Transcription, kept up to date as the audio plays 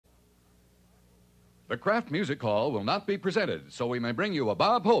The Kraft Music Hall will not be presented, so we may bring you a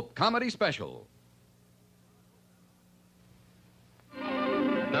Bob Hope comedy special.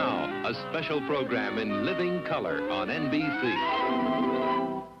 Now, a special program in living color on NBC.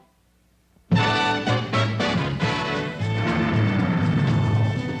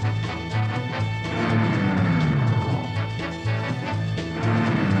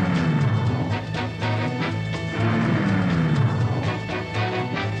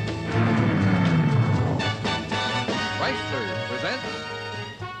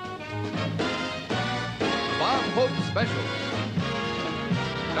 Special,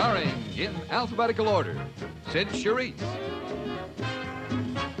 starring in alphabetical order, Sid Charisse,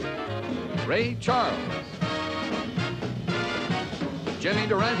 Ray Charles, Jenny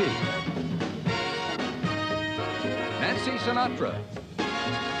Durante, Nancy Sinatra,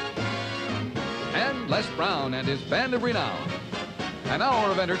 and Les Brown and his band of renown. An hour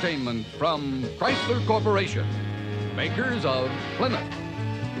of entertainment from Chrysler Corporation, makers of Plymouth,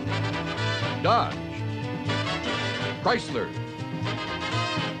 Dodge, Chrysler,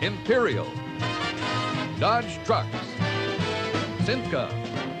 Imperial, Dodge Trucks, Simca,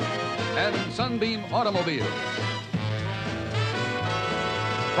 and Sunbeam Automobiles.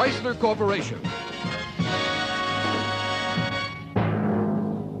 Chrysler Corporation.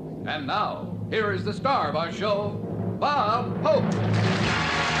 And now, here is the star of our show, Bob Hope.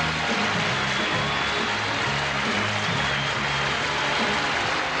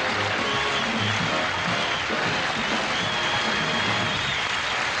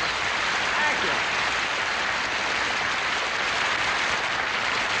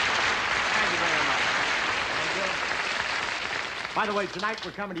 By the way, tonight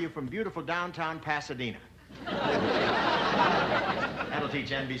we're coming to you from beautiful downtown Pasadena. That'll teach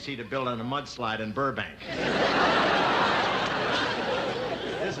NBC to build on a mudslide in Burbank.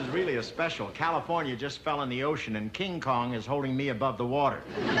 This is really a special. California just fell in the ocean, and King Kong is holding me above the water.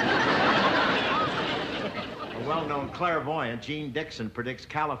 A well-known clairvoyant, Jean Dixon, predicts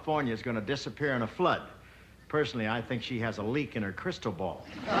California is going to disappear in a flood. Personally, I think she has a leak in her crystal ball.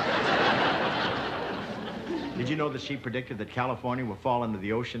 Did you know that she predicted that California will fall into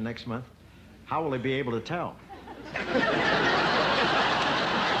the ocean next month? How will they be able to tell?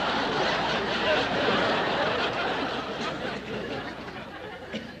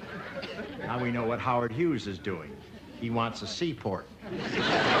 Now we know what Howard Hughes is doing. He wants a seaport.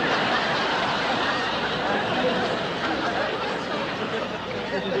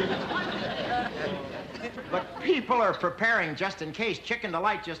 But people are preparing just in case. Chicken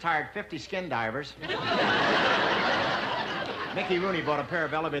Delight just hired 50 skin divers. Mickey Rooney bought a pair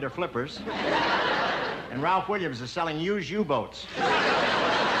of elevator flippers. And Ralph Williams is selling used U-boats.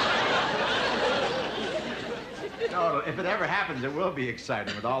 No, if it ever happens, it will be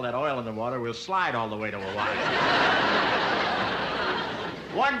exciting. With all that oil in the water, we'll slide all the way to Hawaii.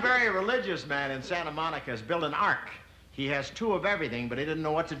 One very religious man in Santa Monica has built an ark. He has two of everything, but he didn't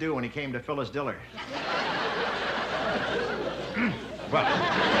know what to do when he came to Phyllis Diller. Well,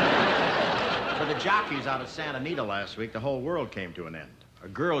 for the jockeys out of Santa Anita last week, the whole world came to an end. A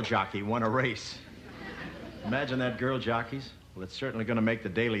girl jockey won a race. Imagine that, girl jockeys. Well, it's certainly going to make the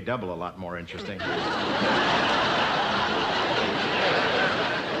Daily Double a lot more interesting.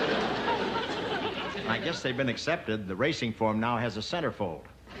 I guess they've been accepted. The racing form now has a centerfold.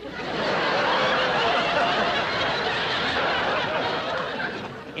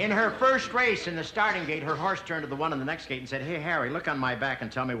 In her first race in the starting gate, her horse turned to the one in the next gate and said, "Hey, Harry, look on my back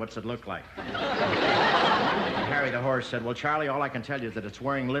and tell me what's it look like." Harry, the horse, said, "Well, Charlie, all I can tell you is that it's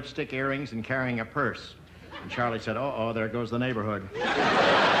wearing lipstick, earrings, and carrying a purse." And Charlie said, "Uh-oh, there goes the neighborhood."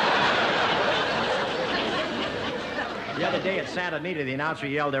 The other day at Santa Anita, the announcer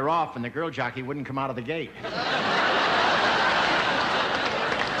yelled, "They're off," and the girl jockey wouldn't come out of the gate.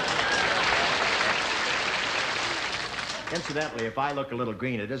 Incidentally, if I look a little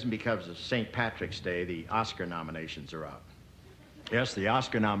green, it isn't because of St. Patrick's Day. The Oscar nominations are out. Yes, the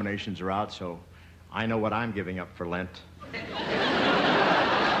Oscar nominations are out, so I know what I'm giving up for Lent.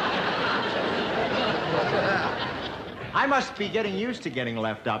 I must be getting used to getting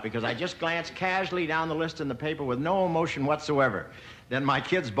left out because I just glanced casually down the list in the paper with no emotion whatsoever. Then my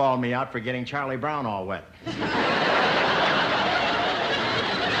kids bawled me out for getting Charlie Brown all wet.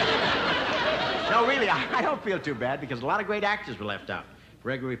 No, really, I don't feel too bad because a lot of great actors were left out.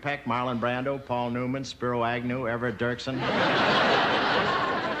 Gregory Peck, Marlon Brando, Paul Newman, Spiro Agnew, Everett Dirksen.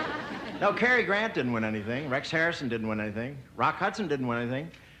 No, Cary Grant didn't win anything. Rex Harrison didn't win anything. Rock Hudson didn't win anything.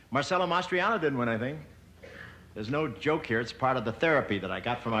 Marcello Mastroianni didn't win anything. There's no joke here. It's part of the therapy that I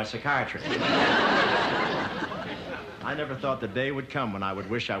got from my psychiatrist. I I never thought the day would come when I would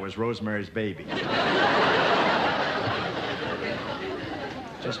wish I was Rosemary's Baby.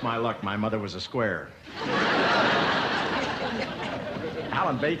 Just my luck, my mother was a square.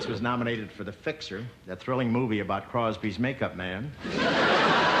 Alan Bates was nominated for The Fixer, that thrilling movie about Crosby's makeup man.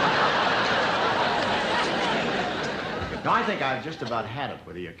 No, I think I've just about had it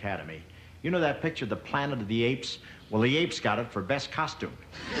with the Academy. You know that picture, The Planet of the Apes? Well, the apes got it for best costume.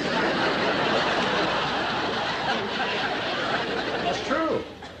 That's true.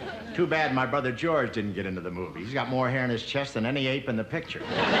 Too bad my brother George didn't get into the movie. He's got more hair in his chest than any ape in the picture.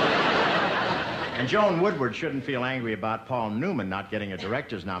 And Joan Woodward shouldn't feel angry about Paul Newman not getting a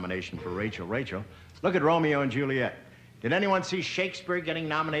director's nomination for Rachel, Rachel. Look at Romeo and Juliet. Did anyone see Shakespeare getting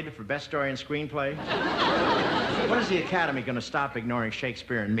nominated for Best Story and Screenplay? When is the Academy going to stop ignoring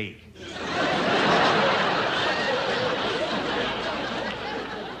Shakespeare and me?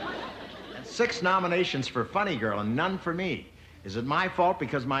 And 6 nominations for Funny Girl and none for me. Is it my fault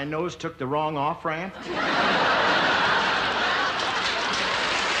because my nose took the wrong off-ramp?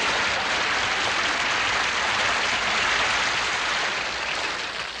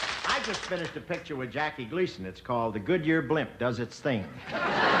 I just finished a picture with Jackie Gleason. It's called The Goodyear Blimp Does Its Thing.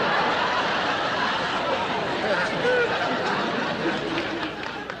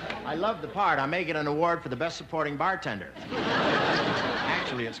 I love the part. I may get an award for the best supporting bartender.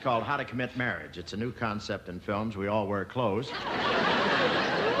 Actually, it's called How to Commit Marriage. It's a new concept in films. We all wear clothes.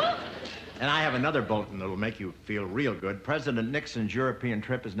 And I have another bulletin that'll make you feel real good. President Nixon's European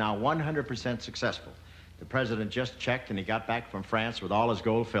trip is now 100% successful. The president just checked, and he got back from France with all his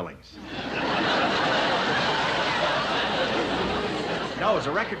gold fillings. No, it was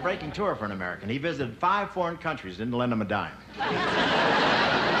a record-breaking tour for an American. He visited 5 foreign countries, didn't lend them a dime.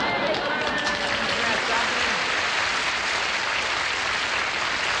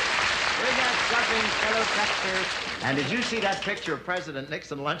 Fellow texters. And did you see that picture of President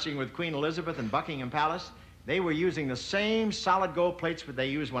Nixon lunching with Queen Elizabeth in Buckingham Palace? They were using the same solid gold plates that they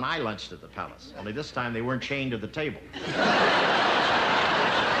used when I lunched at the palace. Only this time they weren't chained to the table.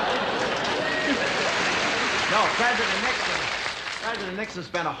 No, President Nixon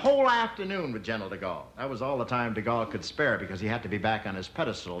spent a whole afternoon with General de Gaulle. That was all the time de Gaulle could spare because he had to be back on his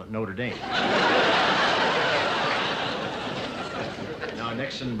pedestal at Notre Dame.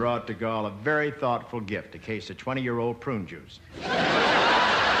 Nixon brought de Gaulle a very thoughtful gift, a case of 20-year-old prune juice.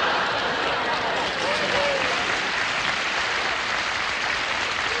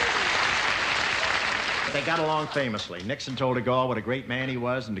 They got along famously. Nixon told de Gaulle what a great man he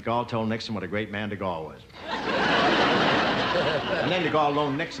was, and de Gaulle told Nixon what a great man de Gaulle was. And then de Gaulle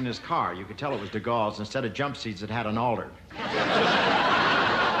loaned Nixon his car. You could tell it was de Gaulle's. Instead of jump seats, it had an altar.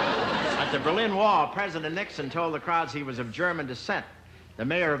 At the Berlin Wall, President Nixon told the crowds he was of German descent. The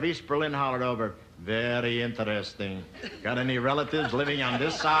mayor of East Berlin hollered over, "Very interesting. Got any relatives living on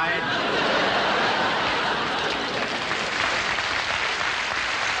this side?"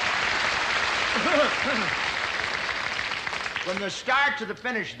 From the start to the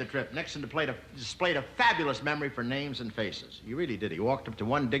finish of the trip, Nixon displayed a fabulous memory for names and faces. He really did. He walked up to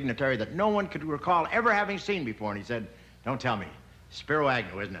one dignitary that no one could recall ever having seen before, and he said, "Don't tell me. Spiro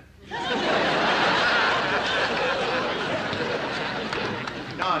Agnew, isn't it?"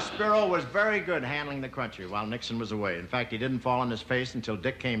 No, Spiro was very good handling the country while Nixon was away. In fact, he didn't fall on his face until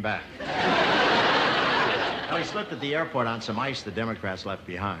Dick came back. No, he slipped at the airport on some ice the Democrats left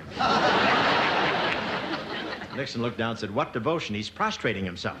behind. Nixon looked down and said, "What devotion? He's prostrating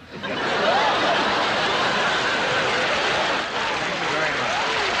himself." Thank you very much.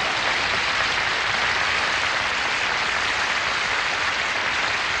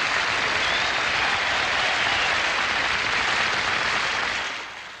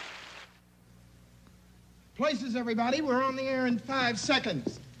 Places, everybody. We're on the air in 5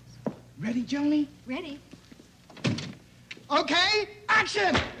 seconds. Ready, Joni? Ready. Okay,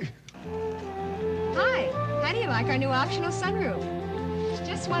 action! Hi. How do you like our new optional sunroof? It's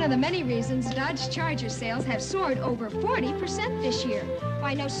just one of the many reasons Dodge Charger sales have soared over 40% this year.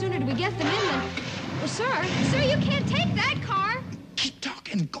 Why, no sooner do we get them in than... Well, sir, you can't take that car. Keep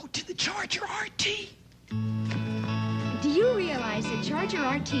talking. Go to the Charger RT. Do you realize that Charger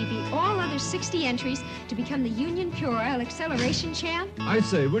RT beat all other 60 entries to become the Union Pure Oil Acceleration Champ? I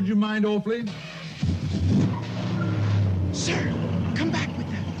say, would you mind awfully? Sir, come back with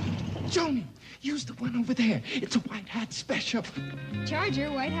that. Joni, use the one over there. It's a white hat special.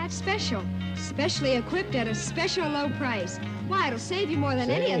 Charger White Hat Special. Specially equipped at a special low price. Why, it'll save you more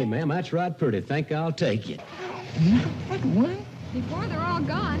than any other... Hey, ma'am, that's right pretty. Think I'll take it. That one? Before they're all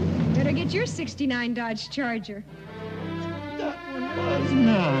gone, better get your 69 Dodge Charger. That one was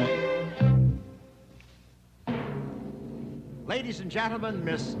not. Ladies and gentlemen,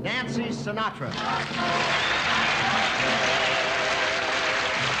 Miss Nancy Sinatra.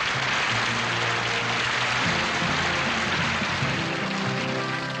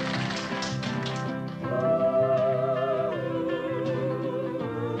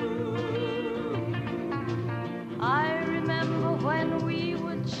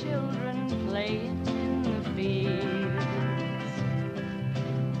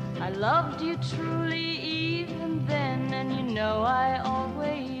 Loved you truly even then, and you know I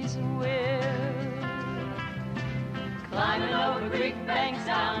always will. Climbing over creek banks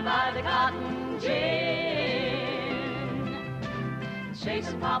down by the cotton gin,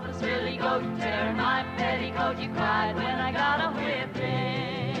 chasing Papa's billy goat, tearing my petticoat. You cried when I got a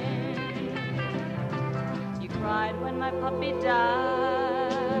whipping. You cried when my puppy died.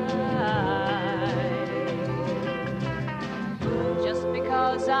 Just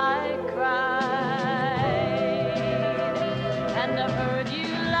because I cried, and I heard you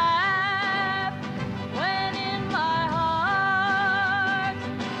laugh when in my heart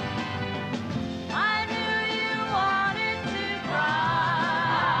I knew you wanted to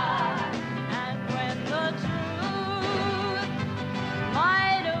cry, and when the truth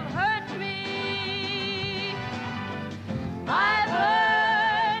might have hurt me, I've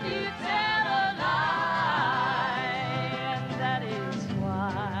heard you tell a lie, and that is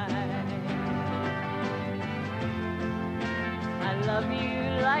why I love you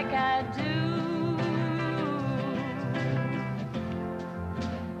like I do.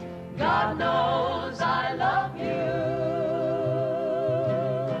 God knows I love you.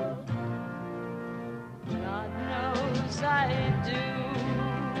 God knows I do.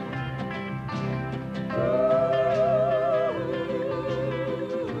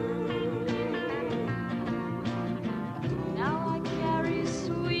 Now I carry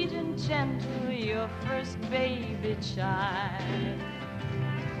sweet and gentle your first baby child.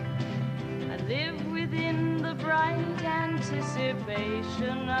 I live within the bright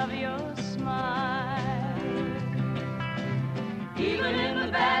anticipation of your smile. Even in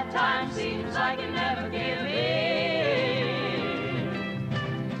the bad times, seems like you never give in.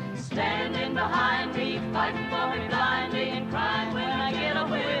 Standing behind me, fighting for me blindly, and crying when I get a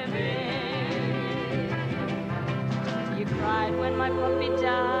whipping. You cried when my puppy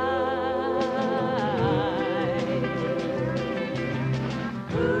died.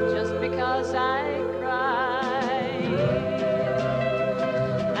 Just because I cried,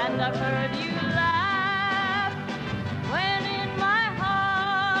 and I've heard you laugh when in my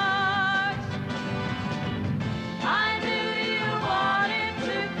heart I knew you wanted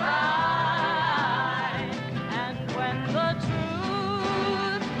to cry, and when the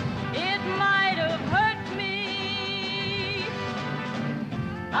truth, it might have hurt me,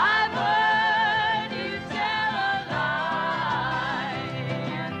 I've heard you tell a lie,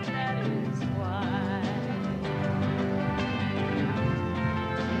 and that is why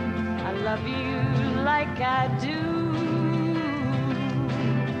I love you like I do.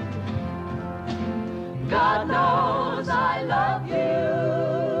 God knows I love you.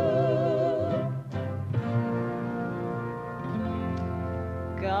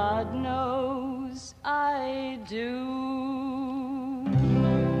 God knows I do.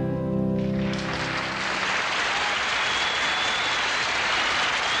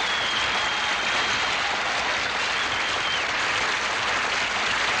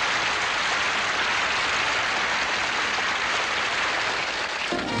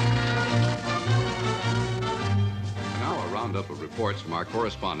 Now a roundup of reports from our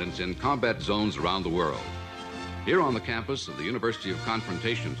correspondents in combat zones around the world. Here on the campus of the University of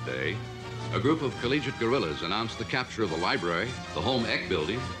Confrontation today, a group of collegiate guerrillas announced the capture of the library, the home ec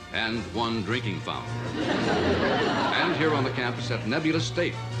building, and one drinking fountain. And here on the campus at Nebula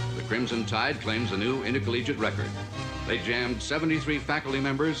State, the Crimson Tide claims a new intercollegiate record. They jammed 73 faculty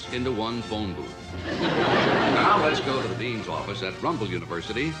members into one phone booth. Now let's go to the dean's office at Rumble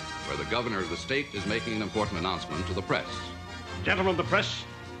University, where the governor of the state is making an important announcement to the press. Gentlemen of the press,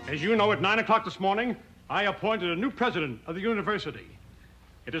 as you know, at 9 o'clock this morning, I appointed a new president of the university.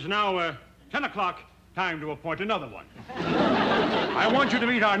 It is now 10 o'clock, time to appoint another one. I want you to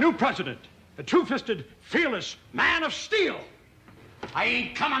meet our new president, the two-fisted, fearless man of steel. I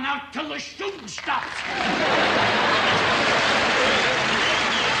ain't coming out till the shooting stops.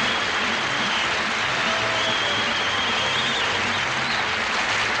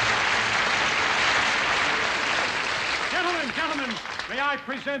 Gentlemen, may I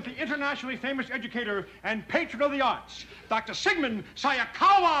present the internationally famous educator and patron of the arts, Dr. Sigmund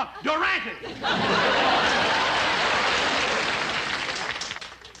Sayakawa Durante.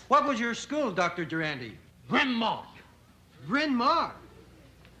 What was your school, Dr. Durante? Grimmauld. Bryn Mawr?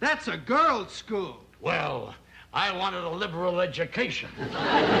 That's a girls' school. Well, I wanted a liberal education.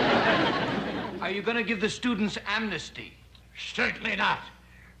 Are you going to give the students amnesty? Certainly not.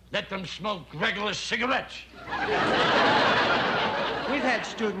 Let them smoke regular cigarettes. We've had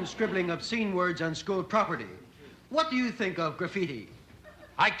students scribbling obscene words on school property. What do you think of graffiti?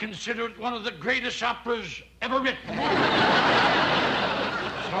 I consider it one of the greatest operas ever written.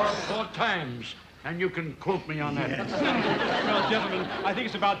 Saw it 4 times, and you can quote me on that. Well, gentlemen, I think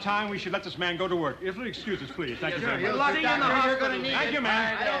it's about time we should let this man go to work. If you'll excuse us, please. Thank you very much. Thank you,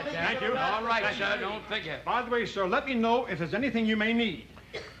 man. Thank you. All right, sir. Don't forget. By the way, sir, let me know if there's anything you may need.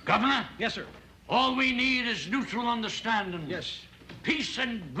 Governor? Yes, sir. All we need is mutual understanding. Yes. Peace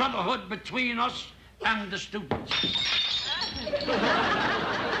and brotherhood between us and the students.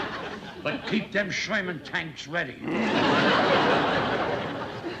 But keep them Sherman tanks ready.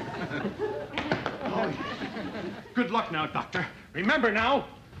 Oh, good luck now, Doctor. Remember now,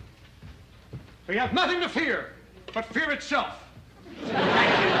 we have nothing to fear but fear itself.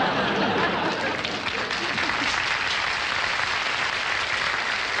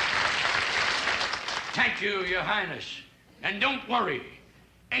 Thank you, Your Highness. And don't worry,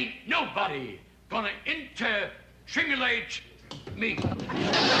 ain't nobody gonna inter-tribulate me.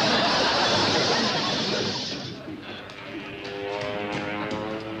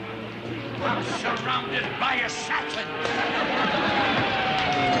 I'm surrounded by assassins.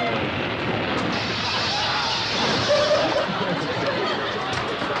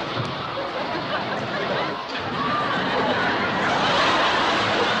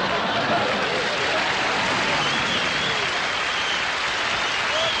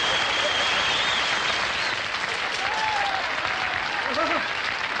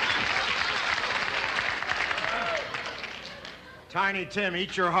 Tiny Tim,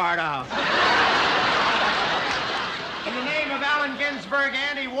 eat your heart out. In the name of Allen Ginsberg,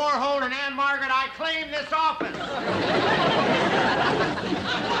 Andy Warhol, and Anne Margaret, I claim this office.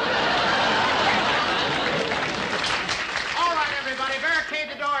 All right, everybody, barricade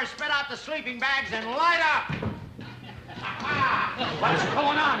the doors, spread out the sleeping bags, and light up. What's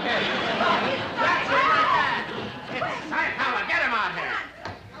going on here? That's it like that. It's Sinatra. Get him out here.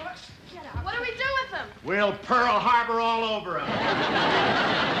 What do we do with them? We'll Pearl Harbor all over him.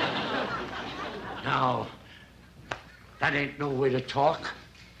 Now, that ain't no way to talk.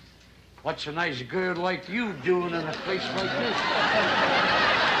 What's a nice girl like you doing in a place like this?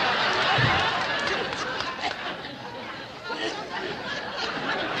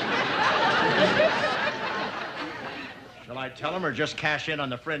 Shall I tell him or just cash in on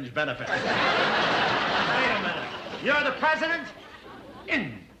the fringe benefits? Wait a minute. You're the president?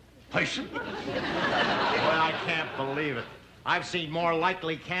 In person? Boy, I can't believe it. I've seen more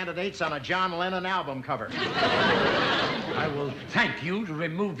likely candidates on a John Lennon album cover. I will thank you to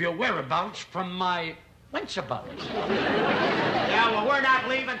remove your whereabouts from my whenceabouts. Yeah, well, we're not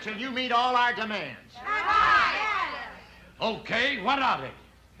leaving till you meet all our demands. Okay, what are they?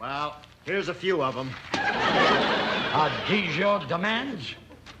 Well, here's a few of them. Are these your demands?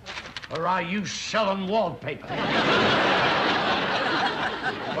 Or are you selling wallpaper?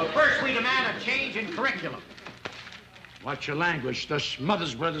 Well, first we demand a change in curriculum. Watch your language. The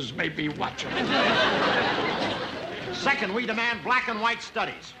Smothers Brothers may be watching. Second, we demand black and white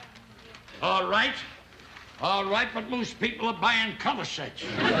studies. All right, but most people are buying color sets.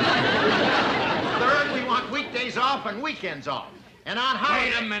 Third, we want weekdays off and weekends off. And on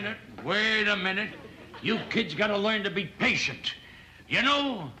holidays... Wait a minute. You kids gotta learn to be patient. You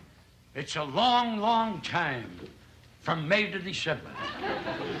know, it's a long, long time from May to December.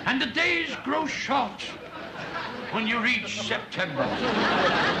 And the days grow short when you reach September.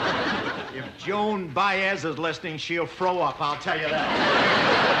 If Joan Baez is listening, she'll throw up, I'll tell you that.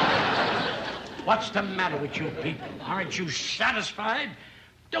 What's the matter with you people? Aren't you satisfied?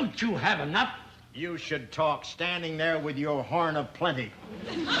 Don't you have enough? You should talk standing there with your horn of plenty.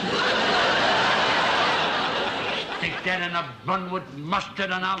 Stick that in a bun with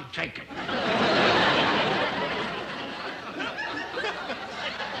mustard and I'll take it.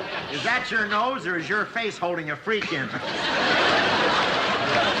 Is that your nose or is your face holding a freak in?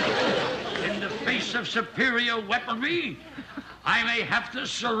 In the face of superior weaponry, I may have to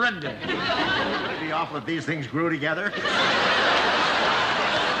surrender. Would it be awful if these things grew together?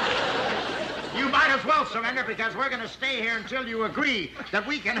 You might as well surrender because we're going to stay here until you agree that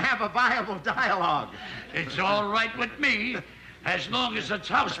we can have a viable dialogue. It's all right with me, as long as it's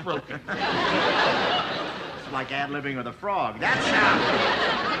housebroken. It's like ad-libbing with a frog. That's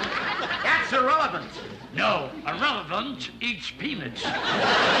irrelevant. No, irrelevant eats peanuts.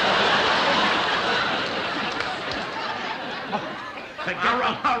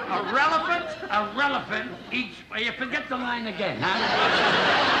 Irrelevant? Irrelevant each... You forget the line again, huh?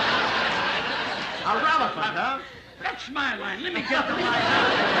 Irrelevant, huh? That's my line. Let me get the line.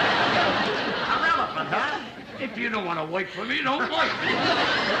 Irrelevant, huh? If you don't want to work for me, don't work.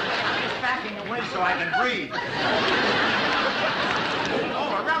 I'm just backing away so I can breathe.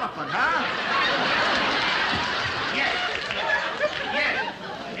 Oh, irrelevant, huh? Yes. Yes.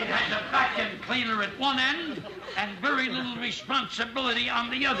 It has a vacuum cleaner at one end and very little responsibility on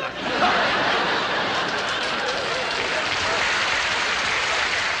the other.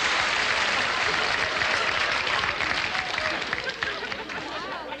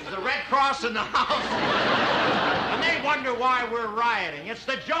 The Red Cross in the house. And they wonder why we're rioting. It's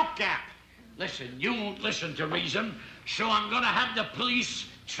the joke gap. Listen, you won't listen to reason, so I'm going to have the police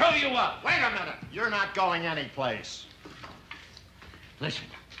throw you up. Wait a minute. You're not going anyplace. Listen,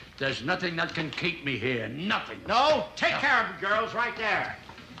 there's nothing that can keep me here. Nothing. No? Take care of them, girls, right there.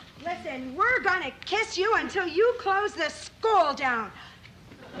 Listen, we're gonna kiss you until you close the school down.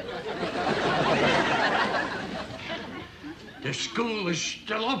 The school is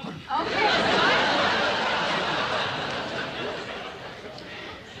still open.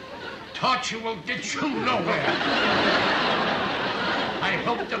 Torture will get you nowhere. I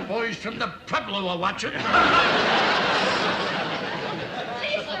hope the boys from the Pueblo are watching.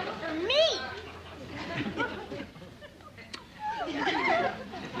 Please look for me.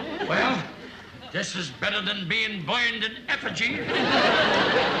 Well, this is better than being burned in effigy.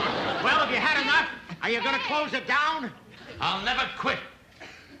 Well, have you had enough? Are you going to close it down? I'll never quit.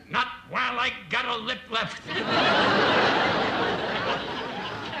 Not while I got a lip left.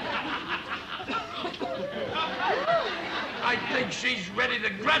 I think she's ready to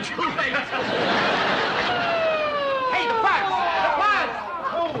graduate. Hey, the bus!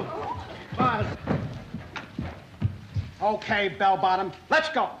 Oh, bus. Okay, bell-bottom, let's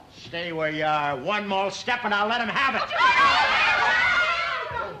go. Stay where you are. One more step and I'll let him have it.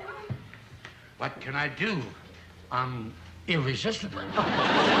 What can I do? I'm irresistible.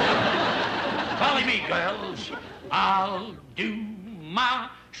 Follow me, girls. I'll do my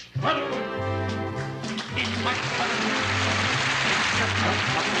struggle in my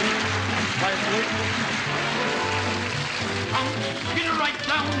get it right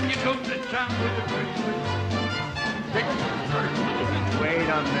down, you go to town with the Wait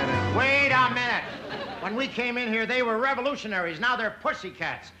a minute. Wait a minute. When we came in here, they were revolutionaries. Now they're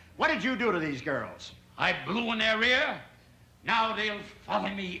pussycats. What did you do to these girls? I blew in their ear. Now they'll follow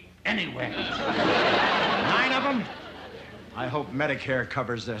me anywhere. 9 of them? I hope Medicare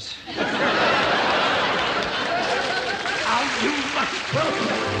covers this. I'll do my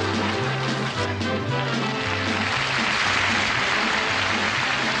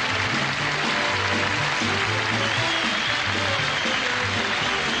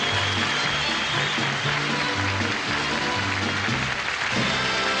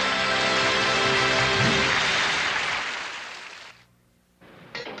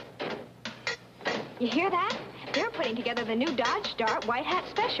You hear that? They're putting together the new Dodge Dart White Hat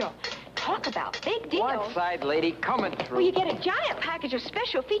Special. Talk about big deals. One side, lady, coming through. Well, you get a giant package of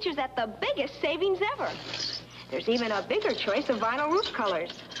special features at the biggest savings ever. There's even a bigger choice of vinyl roof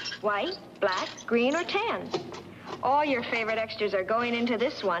colors. White, black, green, or tan. All your favorite extras are going into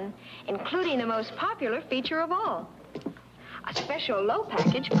this one, including the most popular feature of all. A special low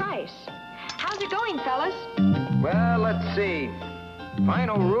package price. How's it going, fellas? Well, let's see.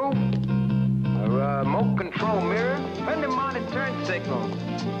 Vinyl roof, a remote control mirror, fender-mounted turn signals,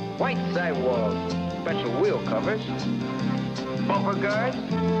 white sidewalls, special wheel covers, bumper guards,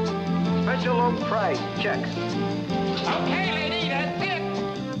 special low price checks. Okay, lady, that's it.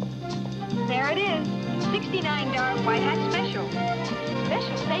 There it is. $69 White Hat Special.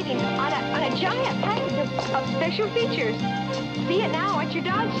 Special savings on a giant package of special features. See it now at your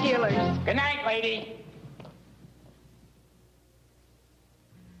Dodge dealers. Good night, lady.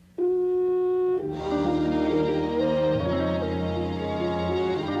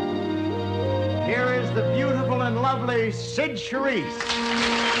 Here is the beautiful and lovely Sid Charisse.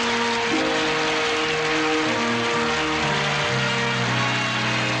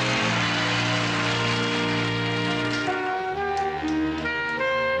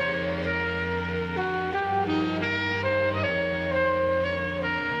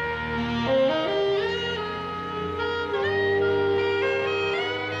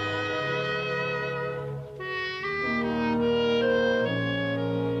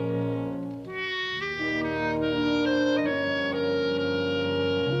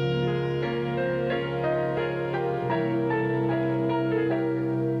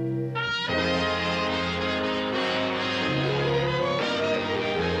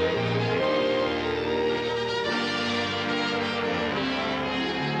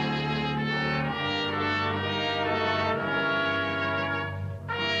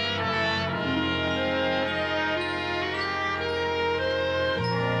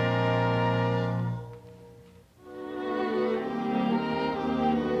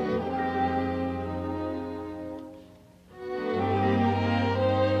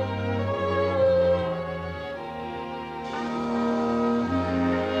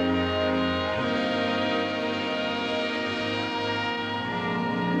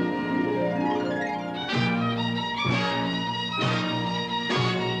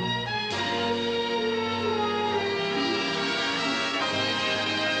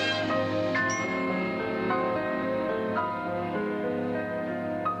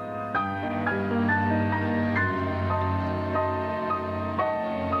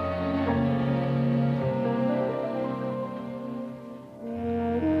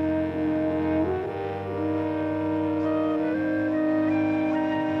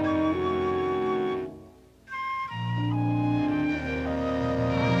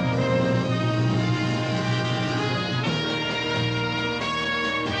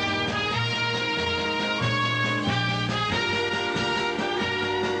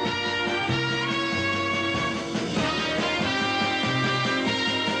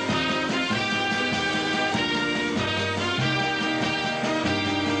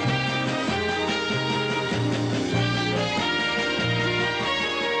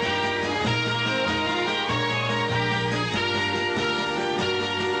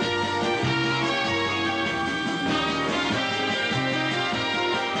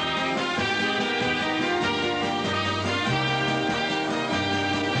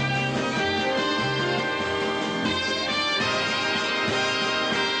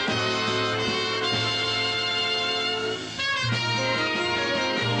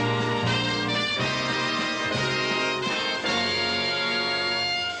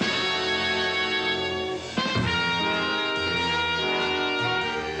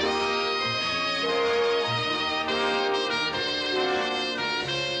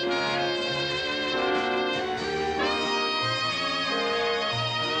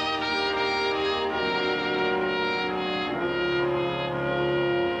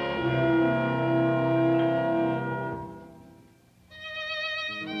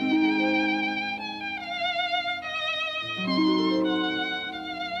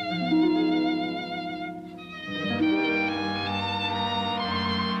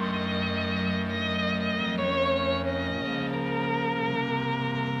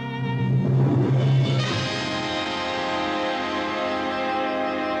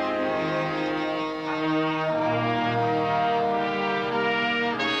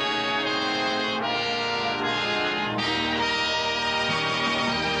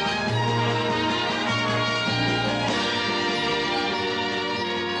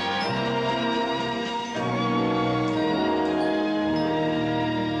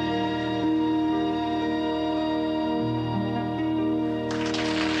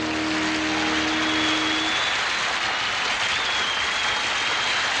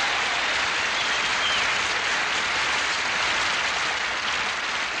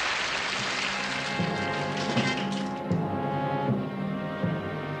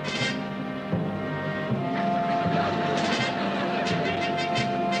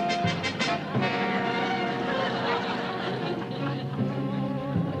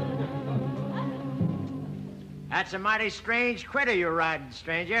 That's a mighty strange critter you're riding,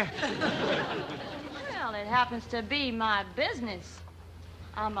 stranger. Well, it happens to be my business.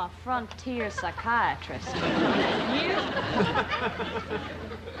 I'm a frontier psychiatrist. You?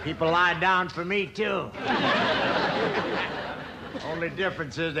 People lie down for me, too. Only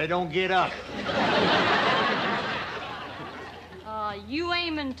difference is they don't get up. You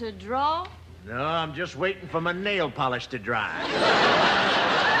aiming to draw? No, I'm just waiting for my nail polish to dry.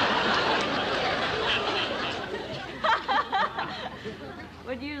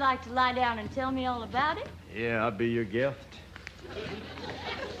 Would you like to lie down and tell me all about it? Yeah, I'll be your gift.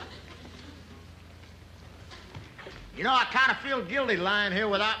 You know, I kind of feel guilty lying here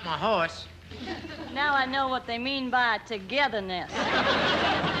without my horse. Now I know what they mean by togetherness.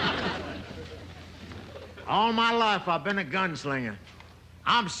 All my life, I've been a gunslinger.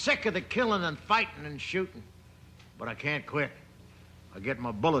 I'm sick of the killing and fighting and shooting. But I can't quit. I get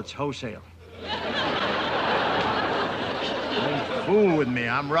my bullets wholesale. Don't fool with me.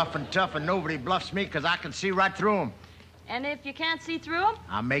 I'm rough and tough, and nobody bluffs me because I can see right through them. And if you can't see through them?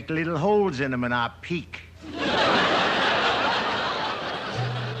 I make little holes in them, and I peek.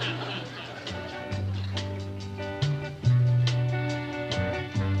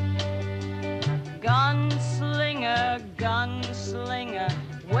 Gunslinger, gunslinger,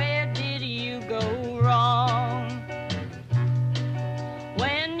 where did you go wrong?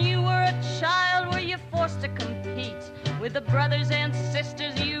 When you were a child, were you forced to compete with the brothers and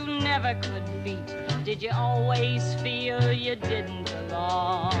sisters you never could beat? Did you always feel you didn't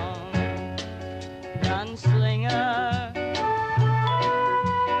belong? Gunslinger,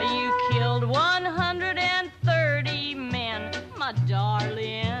 you killed 130 men, my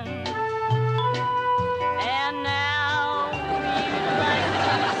darling. And now you'd like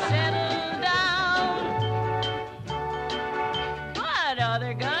to settle down. But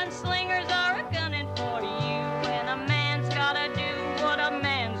other gunslingers are gunning for you, and a man's gotta do what a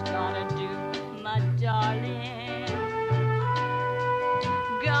man's gotta do, my darling.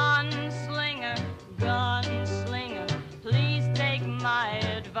 Gunslinger, gunslinger, please take my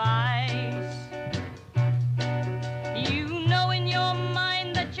advice. You know in your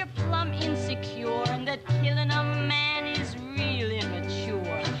mind that you're plumb insecure, and that killing a man is real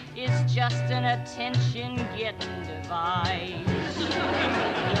immature. It's just an attention-getting device.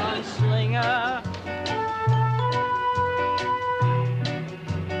 Gunslinger.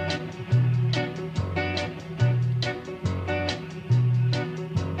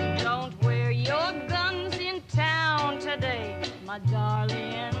 Don't wear your guns in town today, my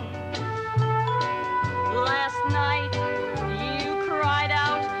darling. Last night you cried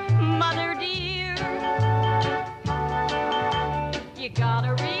out, Mother dear. You got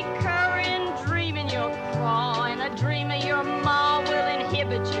a recurring dream in your craw, and a dream of your ma will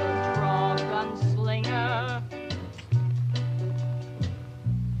inhibit your draw, gunslinger.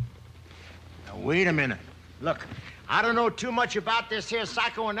 Now, wait a minute. Look, I don't know too much about this here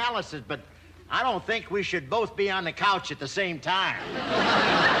psychoanalysis, but I don't think we should both be on the couch at the same time.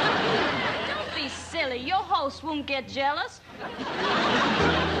 Don't be silly. Your host won't get jealous.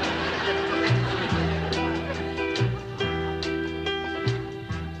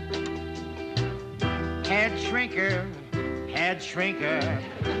 Head shrinker,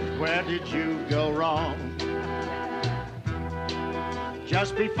 where did you go wrong?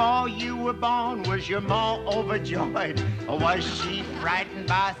 Just before you were born, was your ma overjoyed? Or was she frightened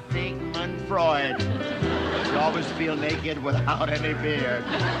by Sigmund Freud? You always feel naked without any beard.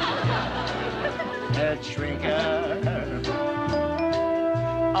 Head shrinker.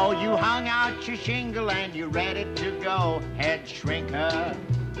 Oh, you hung out your shingle and you're ready to go, head shrinker.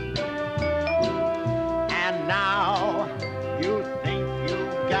 And now you think you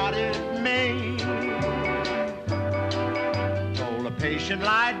got it made. Told a patient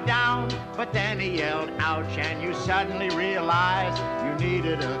lie down, but then he yelled ouch, and you suddenly realized you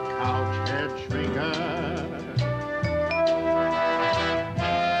needed a couch, head shrinker.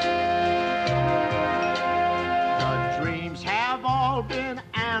 The dreams have all been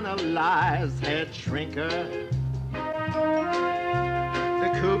analyzed, head shrinker. The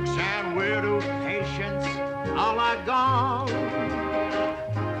kooks and widow patients all are gone.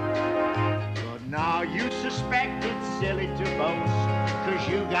 But now you suspect it's silly to boast, 'cause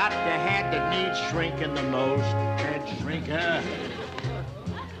you got the head that needs shrinking the most, head shrinker.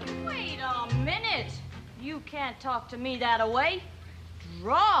 Wait a minute. You can't talk to me that away.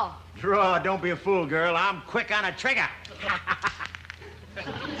 Draw. Draw, don't be a fool, girl. I'm quick on a trigger.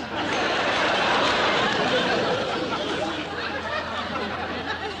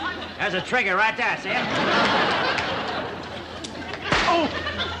 There's a trigger right there, see it? Oh!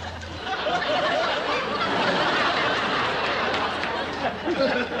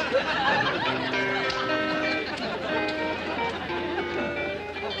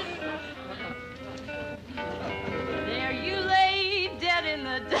 There you lay dead in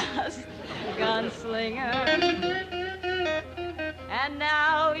the dust, gunslinger. And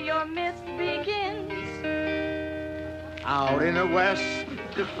now your myth begins. Out in the West,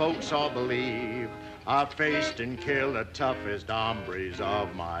 the folks all believe I faced and killed the toughest hombres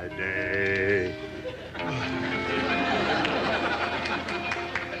of my day.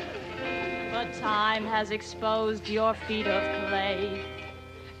 But time has exposed your feet of clay.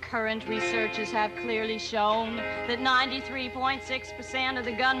 Current researchers have clearly shown that 93.6% of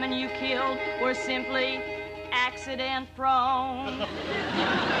the gunmen you killed were simply accident prone.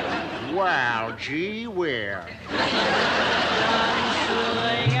 Well, gee whiz.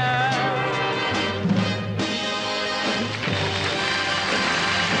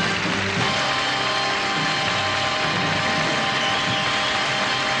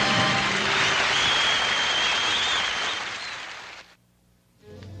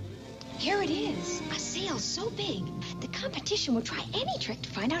 Here it is, a sale so big, the competition will try any trick to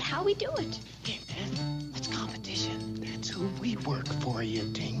find out how we do it. Hey, man, that's competition. That's who we work for, you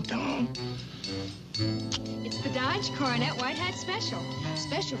ding-dong. It's the Dodge Coronet White Hat Special.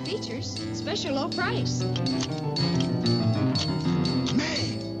 Special features, special low price.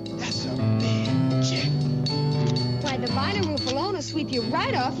 Man, that's a big check. Why, the vinyl roof alone will sweep you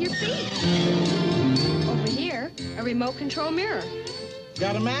right off your feet. Over here, a remote control mirror.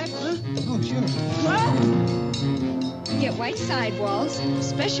 Got a Mac? Huh? Oh, sure. You get white sidewalls,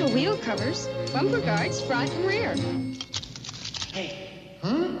 special wheel covers, bumper guards, front and rear. Hey.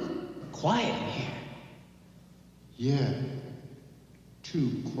 Huh? Quiet in here. Yeah.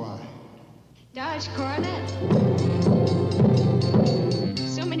 Too quiet. Dodge Coronet.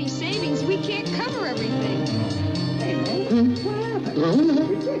 So many savings, we can't cover everything. Hey, man, what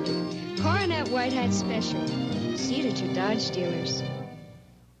happened? Coronet White Hat Special. See it at your Dodge dealers.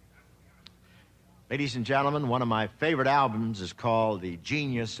 Ladies and gentlemen, one of my favorite albums is called The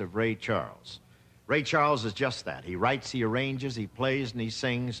Genius of Ray Charles. Ray Charles is just that. He writes, he arranges, he plays, and he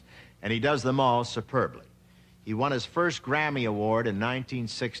sings, and he does them all superbly. He won his first Grammy Award in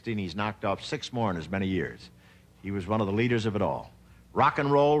 1960, and he's knocked off 6 more in as many years. He was one of the leaders of it all. Rock and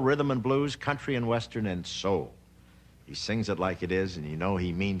roll, rhythm and blues, country and western, and soul. He sings it like it is, and you know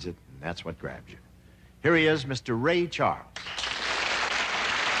he means it, and that's what grabs you. Here he is, Mr. Ray Charles.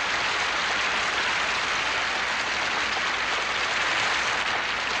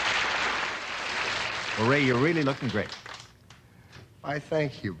 Well, Ray, you're really looking great. Why,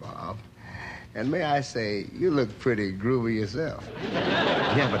 thank you, Bob. And may I say, you look pretty groovy yourself.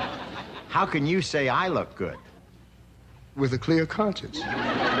 Yeah, but how can you say I look good? With a clear conscience.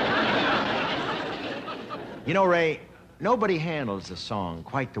 You know, Ray, nobody handles the song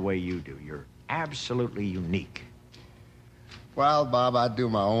quite the way you do. You're absolutely unique. Well, Bob, I do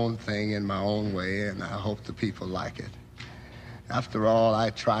my own thing in my own way, and I hope the people like it. After all, I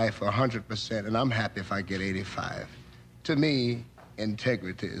try for 100%, and I'm happy if I get 85. To me,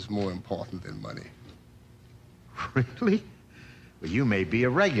 integrity is more important than money. Really? Well, you may be a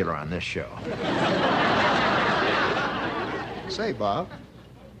regular on this show. Say, Bob,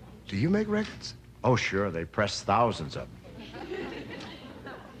 do you make records? Oh, sure. They press thousands of them.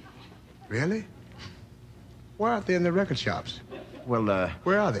 Really? Where are they in the record shops? Well,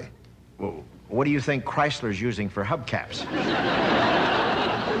 where are they? Well, what do you think Chrysler's using for hubcaps?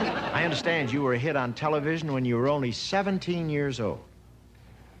 I understand you were a hit on television when you were only 17 years old.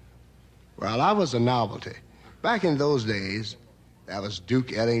 Well, I was a novelty. Back in those days, that was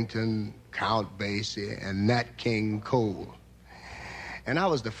Duke Ellington, Count Basie, and Nat King Cole. And I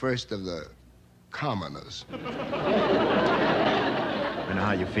was the first of the commoners. I know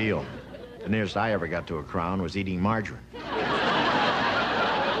how you feel. The nearest I ever got to a crown was eating margarine.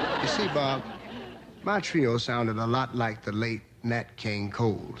 You see, Bob, my trio sounded a lot like the late Nat King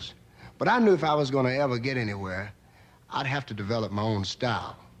Cole's. But I knew if I was going to ever get anywhere, I'd have to develop my own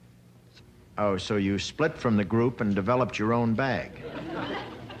style. Oh, so you split from the group and developed your own bag.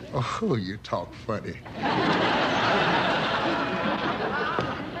 Oh, you talk funny.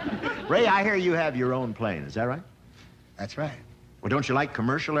 Ray, I hear you have your own plane. Is that right? That's right. Well, don't you like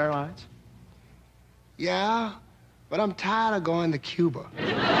commercial airlines? Yeah, but I'm tired of going to Cuba.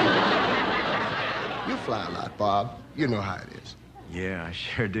 You fly a lot, Bob. You know how it is. Yeah, I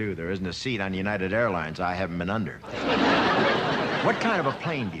sure do. There isn't a seat on United Airlines I haven't been under. What kind of a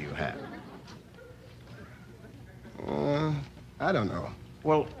plane do you have? I don't know.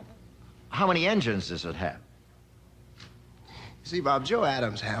 Well, how many engines does it have? See, Bob, Joe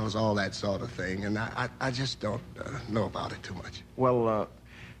Adams handles all that sort of thing, and I just don't know about it too much. Well,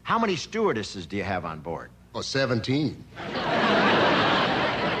 how many stewardesses do you have on board? Oh, 17.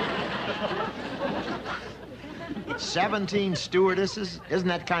 17 stewardesses? Isn't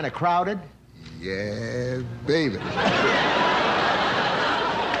that kind of crowded? Yeah, baby.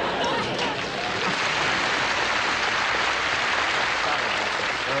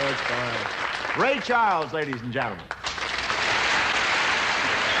 Ray Charles, ladies and gentlemen.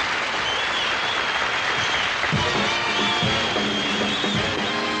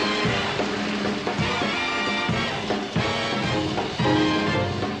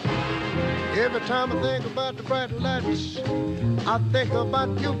 Every time I think about the bright lights, I think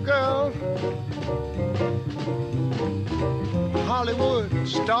about you, girl. Hollywood,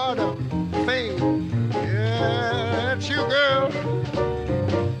 stardom, fame. Yeah, that's you, girl.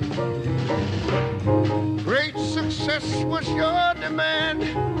 Great success was your demand.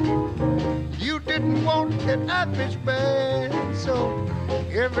 You didn't want an average band. So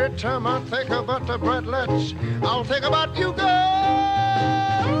every time I think about the bright lights, I'll think about you, girl.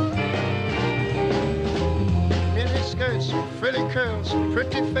 Mini skirts, frilly curls,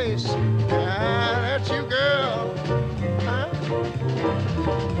 pretty face. Ah, that's you, girl. Huh?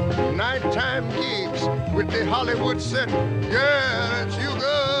 Nighttime gigs with the Hollywood set. Yeah, that's you, girl.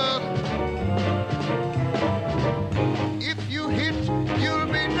 If you hit, you'll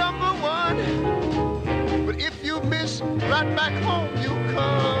be number one. But if you miss, right back home you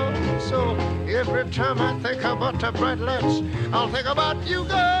come. So every time I think about the bright lights, I'll think about you,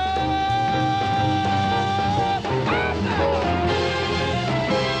 girl.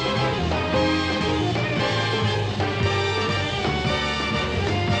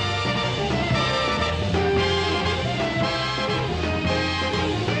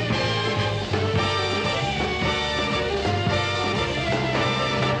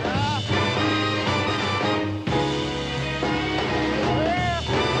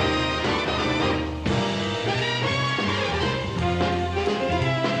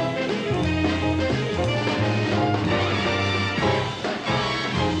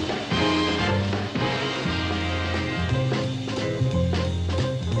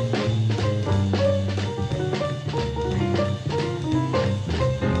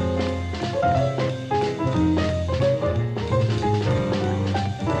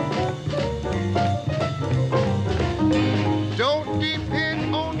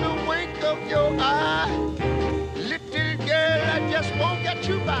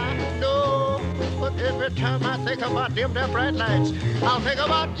 Every time I think about them bright lights, I'll think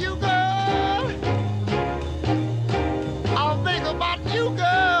about you, girl. I'll think about you,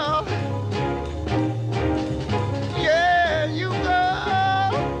 girl. Yeah, you,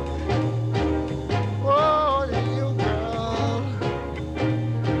 girl. Oh, you, girl.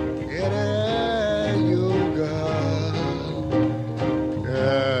 Yeah, you, girl.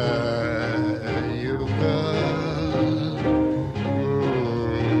 Yeah, you, girl.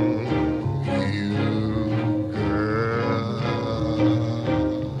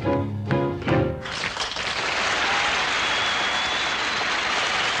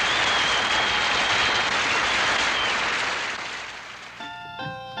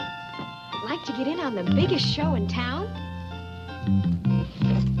 The biggest show in town?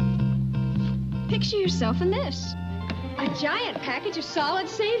 Picture yourself in this. A giant package of solid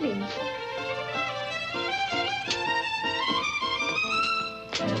savings.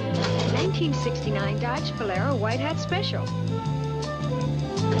 $1969 Dodge Bolero White Hat Special.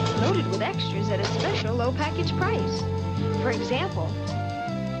 Loaded with extras at a special low package price. For example,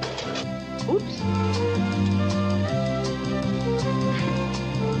 oops.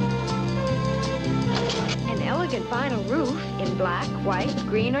 Elegant vinyl roof in black, white,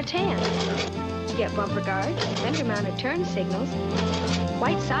 green, or tan. You get bumper guards, center-mounted turn signals,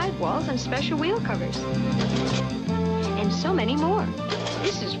 white sidewalls, and special wheel covers. And so many more.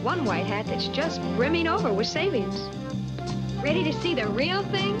 This is one white hat that's just brimming over with savings. Ready to see the real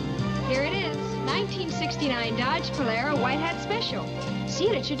thing? Here it is. 1969 Dodge Bolero White Hat Special. See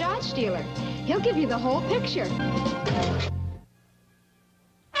it at your Dodge dealer. He'll give you the whole picture.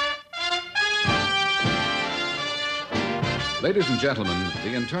 Ladies and gentlemen,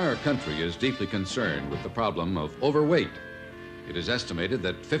 the entire country is deeply concerned with the problem of overweight. It is estimated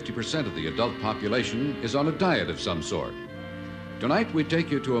that 50% of the adult population is on a diet of some sort. Tonight, we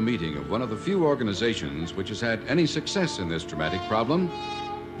take you to a meeting of one of the few organizations which has had any success in this dramatic problem,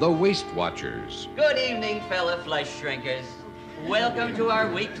 the Waist Watchers. Good evening, fellow flesh shrinkers. Welcome to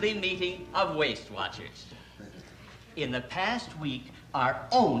our weekly meeting of Waist Watchers. In the past week, our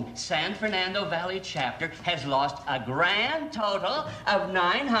own San Fernando Valley chapter has lost a grand total of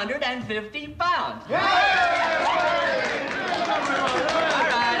 950 pounds. All right.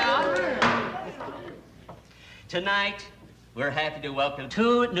 Tonight, we're happy to welcome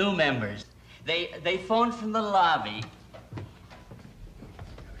 2 new members. They phoned from the lobby.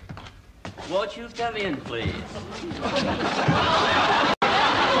 Won't you come in, please?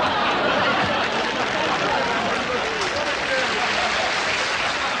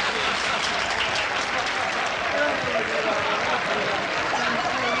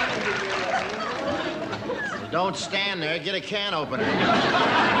 Don't stand there. Get a can opener.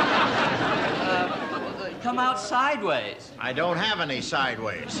 Come out sideways. I don't have any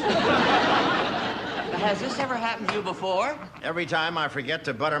sideways. Has this ever happened to you before? Every time I forget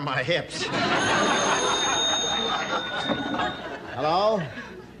to butter my hips. Hello?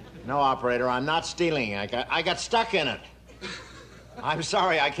 No, operator, I'm not stealing. I got stuck in it. I'm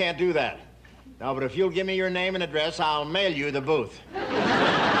sorry, I can't do that. No, but if you'll give me your name and address, I'll mail you the booth.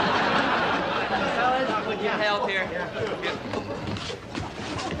 Fellas, would you help here?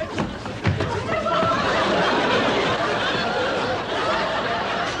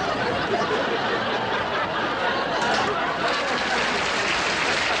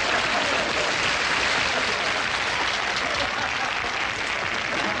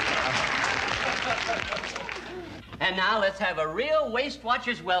 And now let's have a real Waist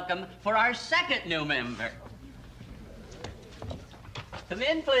Watchers welcome for our second new member. Come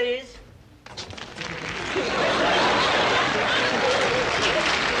in, please.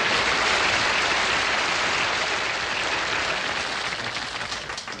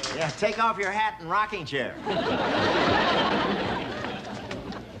 Yeah, take off your hat and rocking chair.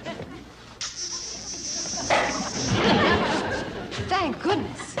 Thank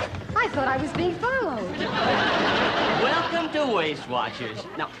goodness. I thought I was being followed. Welcome to Waist Watchers.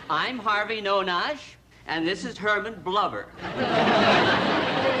 Now, I'm Harvey Nonash, and this is Herman Blubber.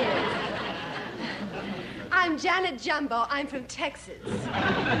 I'm Janet Jumbo. I'm from Texas.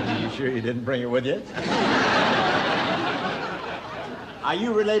 You sure you didn't bring it with you? Are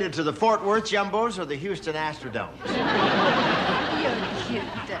you related to the Fort Worth Jumbos or the Houston Astrodomes? You're cute.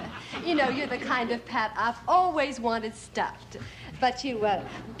 You know, you're the kind of pet I've always wanted stuffed. But you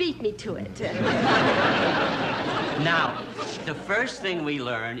beat me to it. Now, the first thing we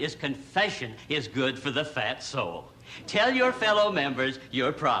learn is confession is good for the fat soul. Tell your fellow members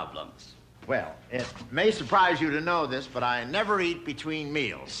your problems. Well, it may surprise you to know this, but I never eat between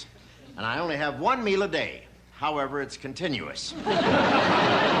meals. And I only have 1 meal a day. However, it's continuous.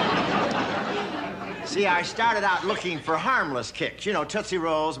 See, I started out looking for harmless kicks. You know, Tootsie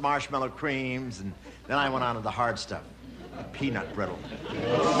Rolls, marshmallow creams, and then I went on to the hard stuff. Peanut brittle.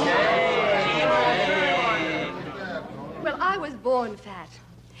 Well, I was born fat.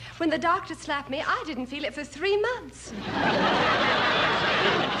 When the doctor slapped me, I didn't feel it for 3 months.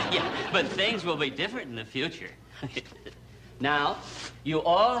 Yeah, but things will be different in the future. Now, you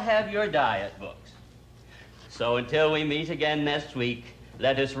all have your diet books. So until we meet again next week,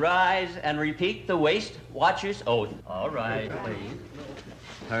 let us rise and repeat the Waist Watchers Oath. All right, please.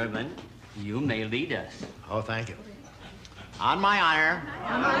 Herman, you may lead us. Oh, thank you. On my honor,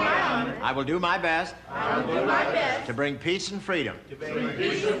 I will do my best, to bring peace and freedom,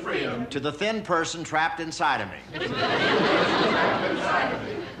 to the thin person trapped inside of me.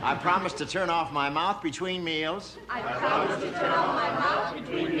 I promise to turn off my mouth between meals.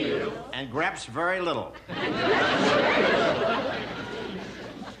 And greps very little.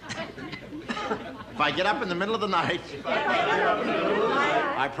 If I get up in the middle of the night,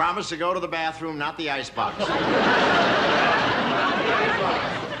 I promise to go to the bathroom, not the icebox.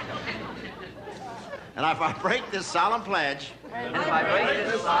 And if I break this solemn pledge,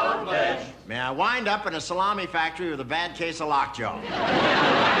 may I wind up in a salami factory with a bad case of lockjaw. All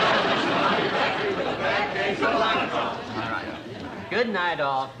right. Good night,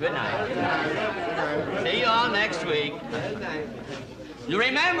 all. Good night. See you all next week. You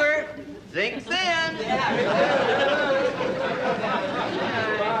remember, think thin.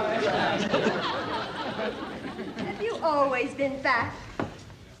 Have you always been fat?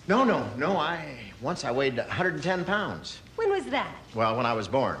 No. Once I weighed 110 pounds. When was that? Well, when I was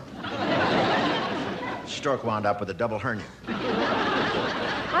born. Stroke wound up with a double hernia.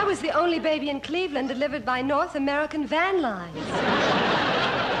 I was the only baby in Cleveland delivered by North American Van Lines.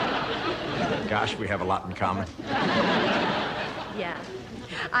 Gosh, we have a lot in common. Yeah.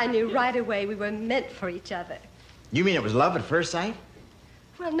 I knew right away we were meant for each other. You mean it was love at first sight?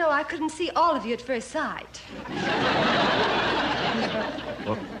 Well, no, I couldn't see all of you at first sight.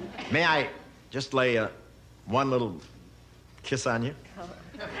 Well, may I just lay one little kiss on you? Oh,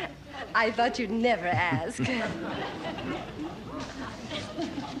 I thought you'd never ask.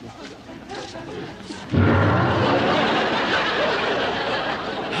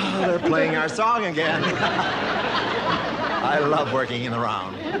 Oh, they're playing our song again. I love working in the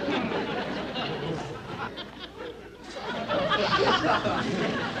round.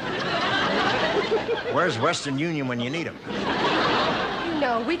 Where's Western Union when you need them? You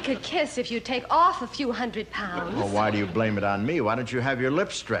know, we could kiss if you take off a few 100 pounds. Well, why do you blame it on me? Why don't you have your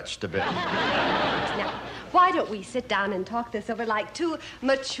lips stretched a bit? Now, why don't we sit down and talk this over like two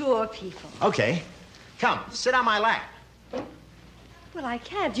mature people? Okay. Come, sit on my lap. Well, I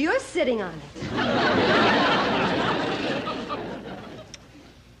can't. You're sitting on it.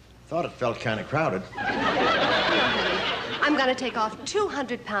 Thought it felt kind of crowded. I'm going to take off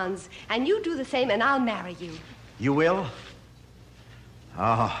 200 pounds, and you do the same, and I'll marry you. You will?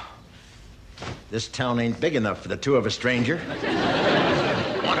 Oh, this town ain't big enough for the two of us, stranger.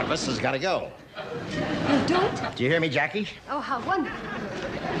 One of us has got to go. You don't? Do you hear me, Jackie? Oh, how wonderful.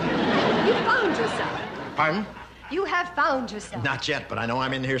 You found yourself. Pardon? You have found yourself. Not yet, but I know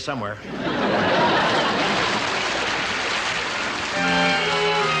I'm in here somewhere.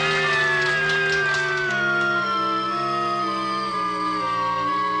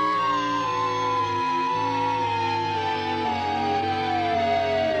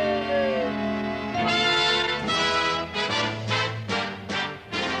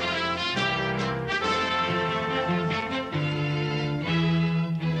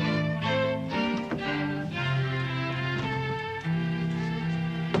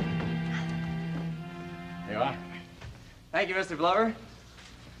 Thank you, Mr. Glover.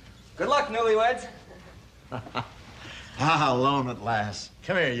 Good luck, newlyweds. Alone at last.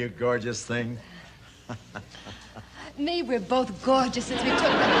 Come here, you gorgeous thing. Me, we're both gorgeous since we took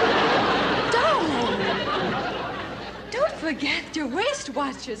Darling! Don't forget your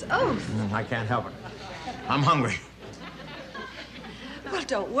waistwatchers. Oh. I can't help it. I'm hungry. Well,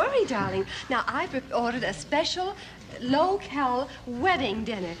 don't worry, darling. Now, I've ordered a special low-cal wedding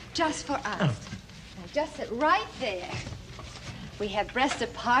dinner just for us. Now, just sit right there. We have breast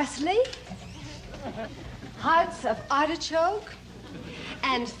of parsley, hearts of artichoke,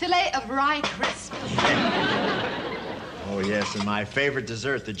 and fillet of rye crisp. Oh, yes, and my favorite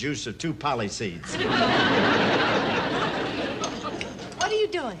dessert, the juice of 2 poly seeds. What are you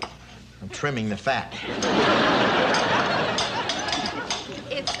doing? I'm trimming the fat.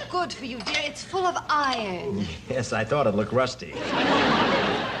 It's good for you, dear. It's full of iron. Yes, I thought it looked rusty.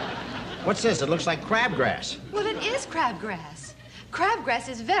 What's this? It looks like crabgrass. Well, it is crabgrass. Crabgrass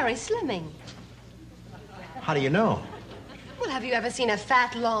is very slimming. How do you know? Well, have you ever seen a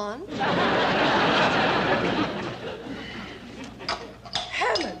fat lawn?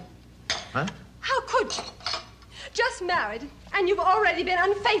 Herman. Huh? How could you? Just married, and you've already been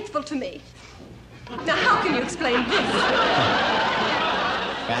unfaithful to me. Now, how can you explain this?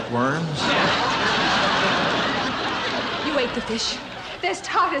 Fat worms? You ate the fish. There's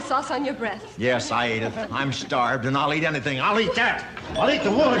tartar sauce on your breath. Yes, I ate it. I'm starved, and I'll eat anything. I'll eat that. I'll eat the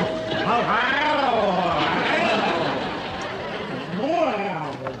wood.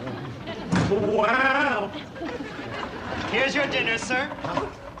 Wow. Here's your dinner, sir.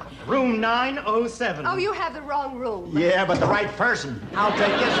 Room 907. Oh, you have the wrong room. Yeah, but the right person. I'll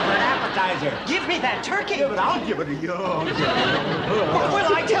take this for an appetizer. Give me that turkey. Yeah, but I'll give it to you. What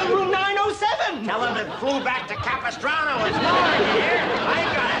will I tell room 907? Tell him it flew back to Capistrano. It's mine, here. I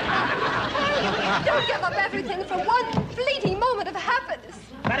got it. Don't give up everything for one fleeting moment of happiness.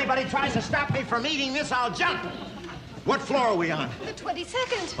 If anybody tries to stop me from eating this, I'll jump. What floor are we on? The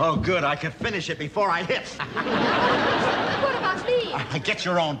 22nd. Oh, good. I can finish it before I hit. What about me? Get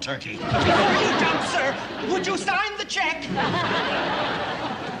your own turkey. Before you jump, sir, would you sign the check?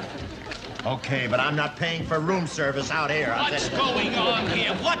 Okay, but I'm not paying for room service out here. What's going on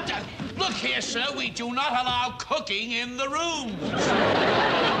here? What the... Look here, sir, we do not allow cooking in the rooms.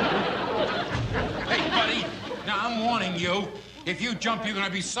 Hey, buddy, now I'm warning you. If you jump, you're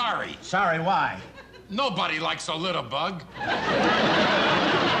gonna be sorry. Sorry, why? Nobody likes a litter bug. Would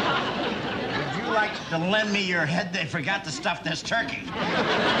you like to lend me your head? They forgot to stuff this turkey.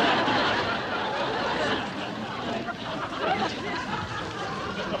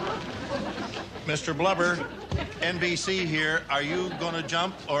 Mr. Blubber, NBC here. Are you going to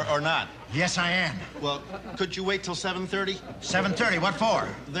jump or not? Yes, I am. Well, could you wait till 7:30? 7:30, what for?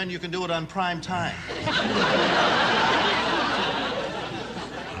 Then you can do it on prime time.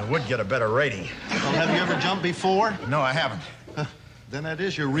 I would get a better rating. Well, have you ever jumped before? No, I haven't. Then that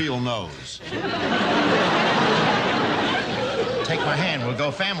is your real nose. Take my hand. We'll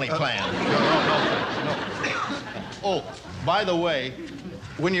go family plan. No. Oh, by the way,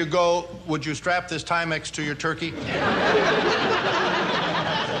 when you go, would you strap this Timex to your turkey?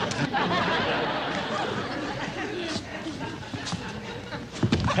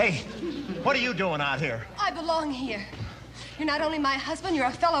 Hey, what are you doing out here? I belong here. You're not only my husband, you're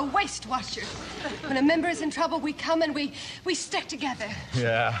a fellow waste watcher. When a member is in trouble, we come and we stick together.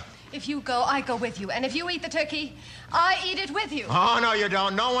 Yeah. If you go, I go with you. And if you eat the turkey, I eat it with you. Oh, no, you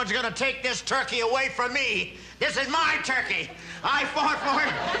don't. No one's going to take this turkey away from me. This is my turkey. I fought for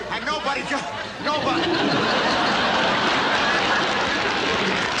it, and nobody...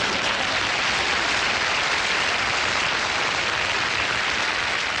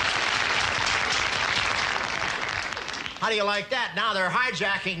 How do you like that? Now they're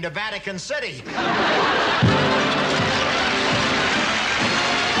hijacking the Vatican City.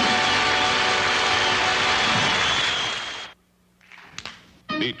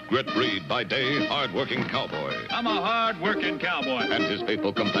 Meet Grit Breed, by day, hard-working cowboy. I'm a hard-working cowboy. And his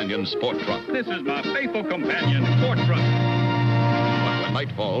faithful companion, Sport Truck. This is my faithful companion, Sport Truck. But when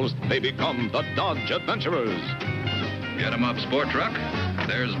night falls, they become the Dodge Adventurers. Get 'em up, Sport Truck.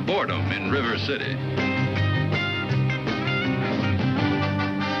 There's boredom in River City.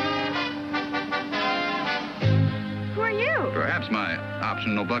 Who are you? Perhaps my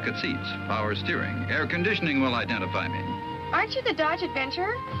optional bucket seats, power steering, air conditioning will identify me. Aren't you the Dodge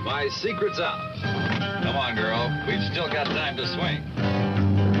Adventurer? My secret's out. Come on, girl. We've still got time to swing.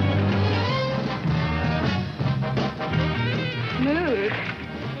 Smooth.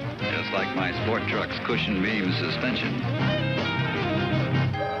 Just like my Sport Truck's cushion beam suspension.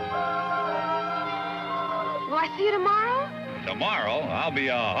 Will I see you tomorrow? Tomorrow, I'll be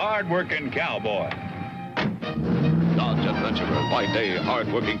a hard-working cowboy. Dodge Adventurer, by day,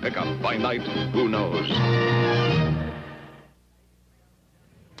 hard-working pickup. By night, who knows?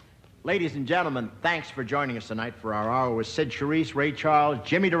 Ladies and gentlemen, thanks for joining us tonight for our hour with Sid, Charisse, Ray Charles,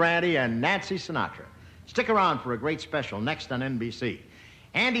 Jimmy Durante, and Nancy Sinatra. Stick around for a great special next on NBC.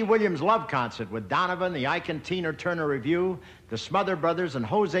 Andy Williams' Love Concert with Donovan, the Ike and Tina Turner Review, the Smother Brothers, and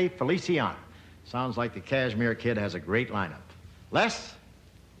Jose Feliciano. Sounds like the Cashmere Kid has a great lineup. Les?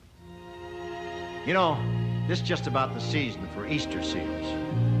 You know, this is just about the season for Easter seals.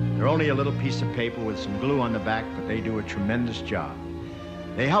 They're only a little piece of paper with some glue on the back, but they do a tremendous job.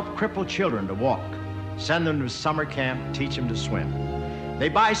 They help crippled children to walk, send them to summer camp, teach them to swim. They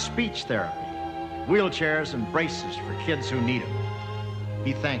buy speech therapy, wheelchairs, and braces for kids who need them.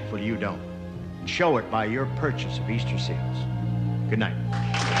 Be thankful you don't. And show it by your purchase of Easter seals. Good night.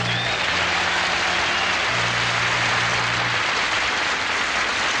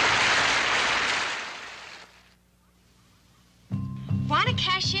 Want to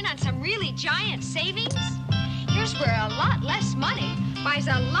cash in on some really giant savings? Here's where a lot less money buys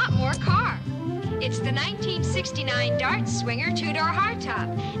a lot more car. It's the 1969 Dart Swinger two-door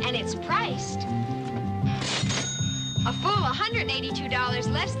hardtop, and it's priced a full $182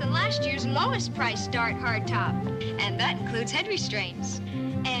 less than last year's lowest priced Dart hardtop. And that includes head restraints.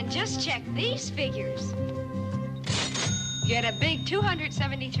 And just check these figures. Get a big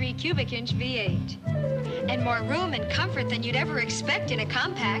 273 cubic inch V8. And more room and comfort than you'd ever expect in a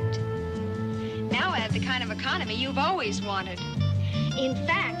compact. Now add the kind of economy you've always wanted. In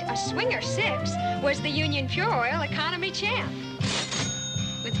fact, a Swinger 6 was the Union Pure Oil Economy Champ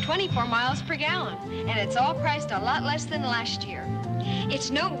with 24 miles per gallon, and it's all priced a lot less than last year. It's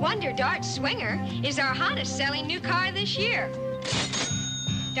no wonder Dart Swinger is our hottest selling new car this year.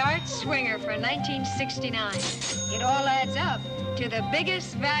 Dart Swinger for 1969. It all adds up to the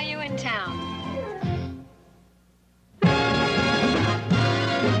biggest value in town.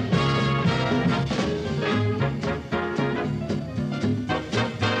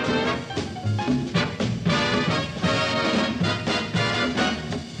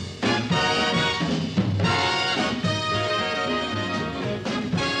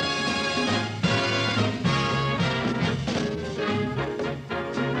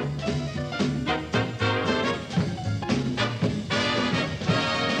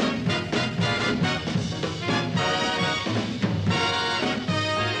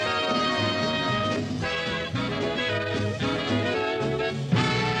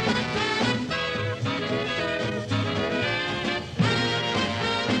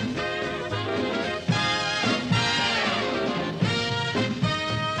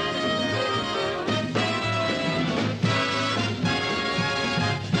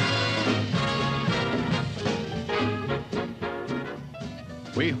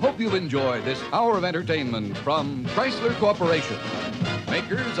 We hope you've enjoyed this hour of entertainment from Chrysler Corporation,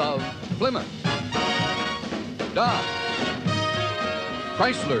 makers of Plymouth, Dodge,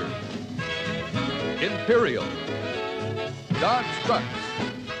 Chrysler, Imperial, Dodge Trucks,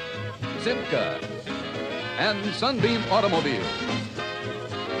 Simca, and Sunbeam Automobile.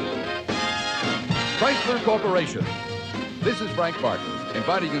 Chrysler Corporation. This is Frank Barton,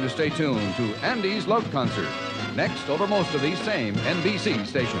 inviting you to stay tuned to Andy's Love Concert, next over most of these same NBC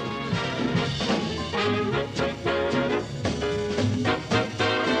stations.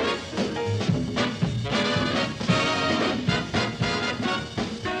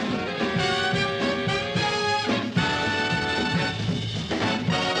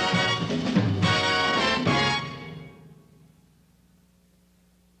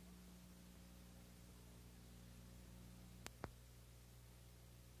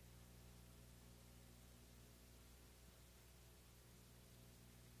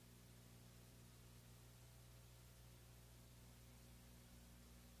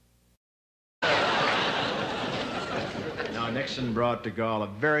 Nixon brought de Gaulle a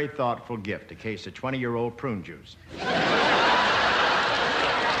very thoughtful gift, a case of 20-year-old prune juice.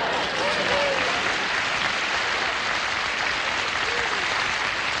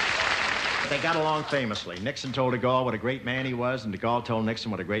 They got along famously. Nixon told de Gaulle what a great man he was, and de Gaulle told Nixon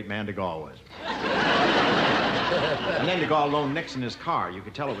what a great man de Gaulle was. And then de Gaulle loaned Nixon his car. You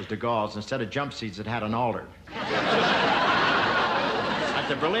could tell it was de Gaulle's. Instead of jump seats, it had an altar. At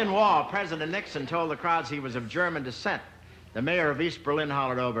the Berlin Wall, President Nixon told the crowds he was of German descent. The mayor of East Berlin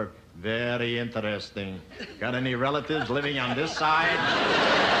hollered over, "Very interesting. Got any relatives living on this side?"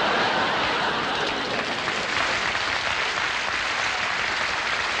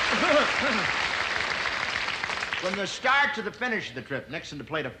 From the start to the finish of the trip, Nixon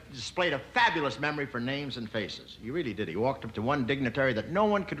displayed a fabulous memory for names and faces. He really did. He walked up to one dignitary that no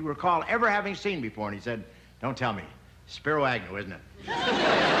one could recall ever having seen before, and he said, "Don't tell me. Spiro Agnew, isn't it?"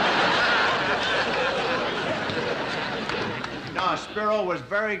 No, Spiro was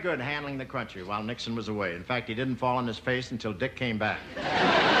very good handling the country while Nixon was away. In fact, he didn't fall on his face until Dick came back.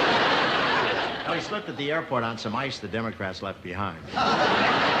 Well, he slipped at the airport on some ice the Democrats left behind.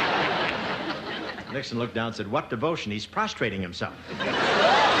 Nixon looked down and said, "What devotion? He's prostrating himself."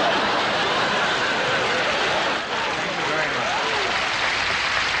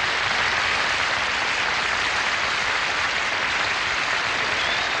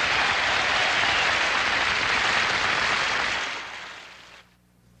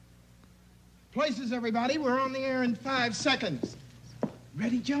 Places, everybody. We're on the air in 5 seconds.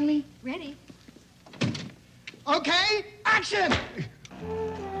 Ready, Joni? Ready. Okay, action!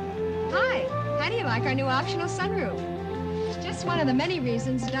 Hi. How do you like our new optional sunroof? It's just one of the many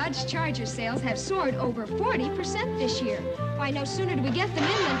reasons Dodge Charger sales have soared over 40% this year. Why, no sooner do we get them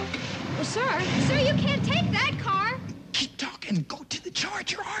in than... Well, sir, you can't take that car. Keep talking. Go to the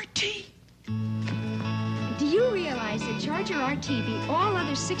Charger RT. Do you realize that Charger RT beat all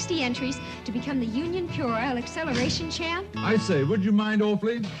other 60 entries to become the Union Pure Oil Acceleration Champ? I say, would you mind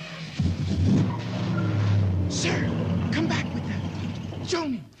awfully? Sir, come back with that.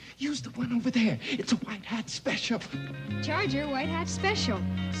 Joni, use the one over there. It's a white hat special. Charger White Hat Special.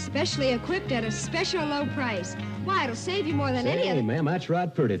 Specially equipped at a special low price. Why, it'll save you more than any other... Hey, ma'am, that's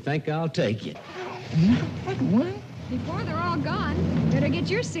right pretty. Think I'll take it. That one? Before they're all gone, better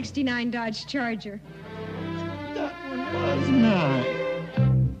get your '69 Dodge Charger. That one was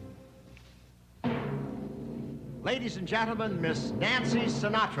mine. Ladies and gentlemen, Miss Nancy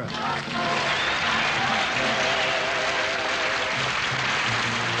Sinatra.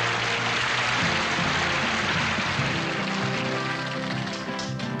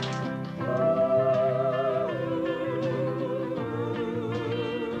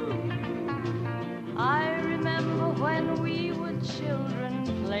 I remember when we were children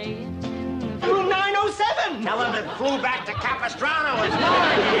playing in the... Room 907! Tell him it flew back to Capistrano. It's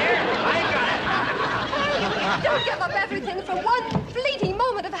mine here. I got it. Don't give up everything for one fleeting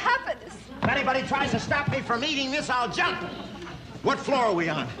moment of happiness. If anybody tries to stop me from eating this, I'll jump. What floor are we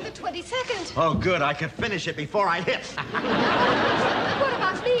on? The 22nd. Oh, good. I could finish it before I hit. What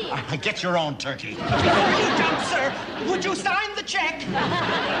about me? Get your own turkey. Before you jump, sir, would you sign the check?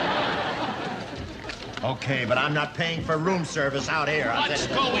 Okay, but I'm not paying for room service out here. What's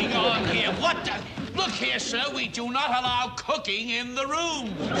going on here? What the... Look here, sir, we do not allow cooking in the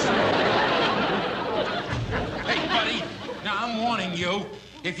rooms. Hey, buddy, now I'm warning you.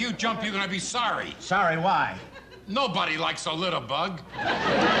 If you jump, you're gonna be sorry. Sorry, why? Nobody likes a litter bug. Would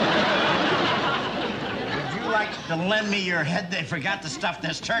you like to lend me your head? They forgot to stuff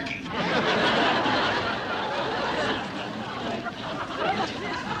this turkey.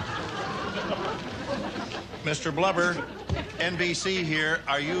 Mr. Blubber, NBC here.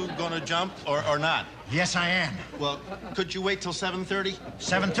 Are you going to jump or not? Yes, I am. Well, could you wait till 7:30?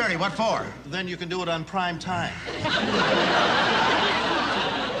 7:30, what for? Then you can do it on prime time.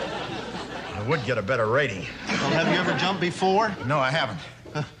 I would get a better rating. Well, have you ever jumped before? No, I haven't.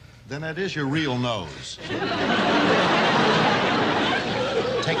 Then that is your real nose.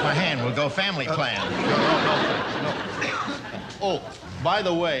 Take my hand. We'll go family plan. No. Oh, by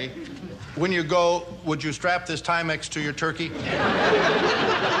the way, when you go, would you strap this Timex to your turkey?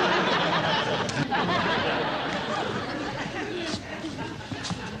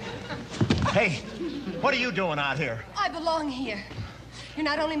 Hey, what are you doing out here? I belong here. You're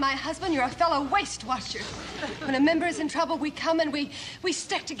not only my husband, you're a fellow waste watcher. When a member is in trouble, we come and we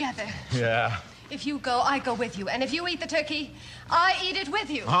stick together. Yeah. If you go, I go with you. And if you eat the turkey, I eat it with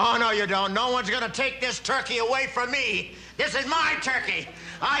you. Oh, no, you don't. No one's going to take this turkey away from me. This is my turkey.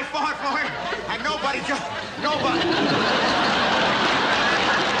 I fought for it, and nobody.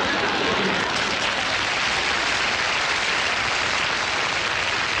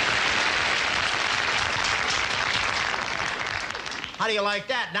 How do you like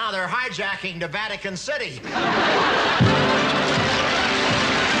that? Now they're hijacking the Vatican City.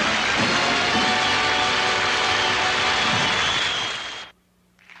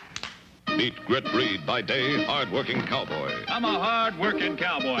 Meet Grit Breed, by day, hard-working cowboy. I'm a hard-working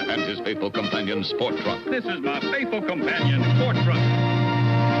cowboy. And his faithful companion, Sport Truck. This is my faithful companion, Sport Truck.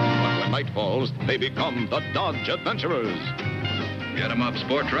 But when night falls, they become the Dodge Adventurers. Get 'em up,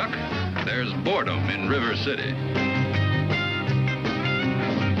 Sport Truck. There's boredom in River City.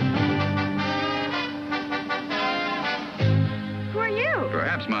 Who are you?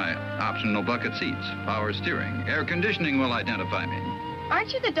 Perhaps my optional bucket seats, power steering, air conditioning will identify me.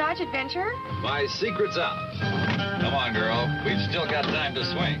 Aren't you the Dodge Adventurer? My secret's out. Come on, girl. We've still got time to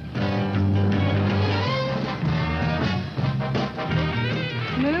swing.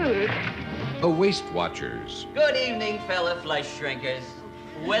 Smooth. The Waist Watchers. Good evening, fellow flesh shrinkers.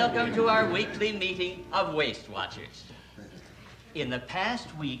 Welcome to our weekly meeting of Waist Watchers. In the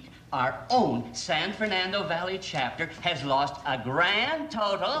past week, our own San Fernando Valley chapter has lost a grand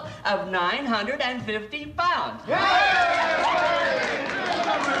total of 950 pounds. All right.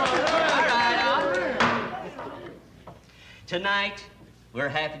 Tonight, we're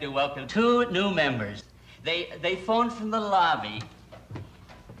happy to welcome 2 new members. They phoned from the lobby.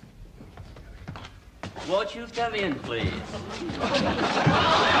 Won't you come in, please?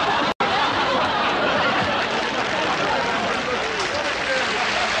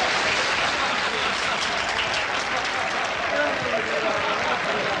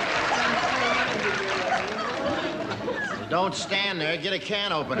 Don't stand there. Get a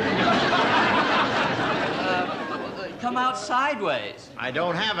can opener. Come out sideways. I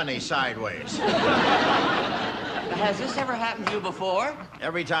don't have any sideways. Has this ever happened to you before?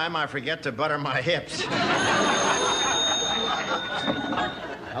 Every time I forget to butter my hips.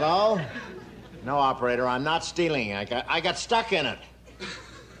 Hello? No, operator, I'm not stealing. I got stuck in it.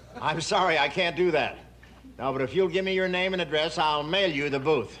 I'm sorry, I can't do that. No, but if you'll give me your name and address, I'll mail you the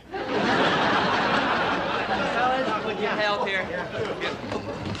booth. Fellas, would you help here?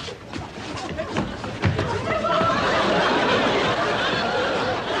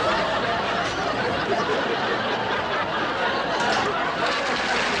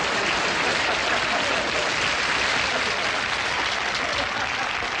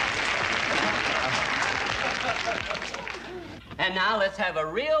 And now let's have a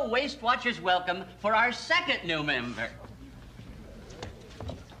real Waist Watchers welcome for our second new member.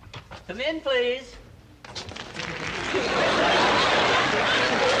 Come in, please.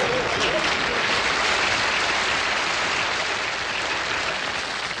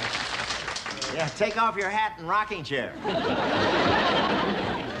 Yeah, take off your hat and rocking chair.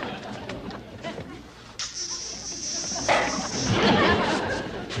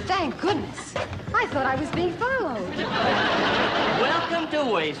 Thank goodness. I thought I was being followed. Welcome to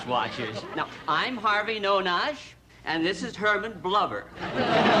Waist Watchers. Now, I'm Harvey No-Nosh, and this is Herman Blubber.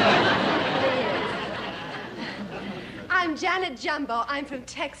 I'm Janet Jumbo. I'm from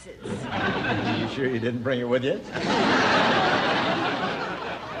Texas. You sure you didn't bring it with you?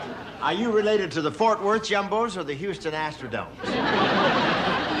 Are you related to the Fort Worth Jumbos or the Houston Astrodomes?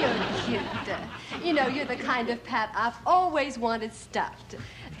 You're cute. You know, you're the kind of pet I've always wanted stuffed.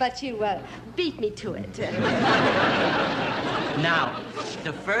 But you beat me to it. Now,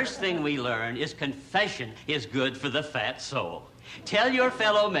 the first thing we learn is confession is good for the fat soul. Tell your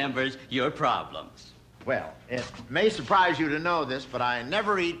fellow members your problems. Well, it may surprise you to know this, but I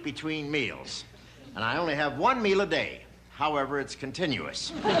never eat between meals. And I only have one meal a day. However, it's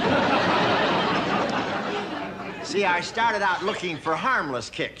continuous. See, I started out looking for harmless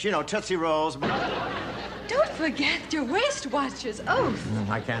kicks. You know, Tootsie Rolls. Don't forget your waistwatchers. Oh.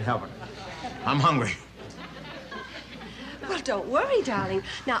 I can't help it. I'm hungry. Well, don't worry, darling.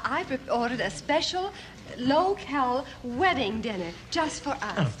 Now, I've ordered a special low-cal wedding dinner just for us.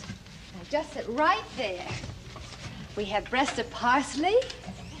 Now, just sit right there. We have breast of parsley,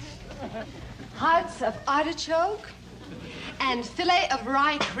 hearts of artichoke, and fillet of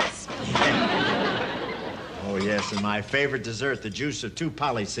rye crisp. Oh, yes, and my favorite dessert, the juice of 2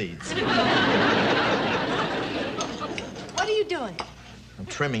 poly seeds. What are you doing? I'm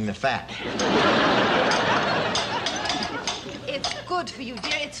trimming the fat. It's good for you,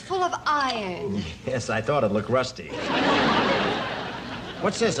 dear. It's full of iron. Yes, I thought it looked rusty.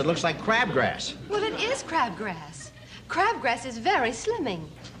 What's this? It looks like crabgrass. Well, it is crabgrass. Crabgrass is very slimming.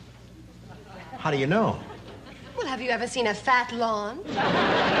 How do you know? Well, have you ever seen a fat lawn?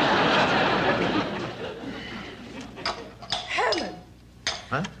 Herman.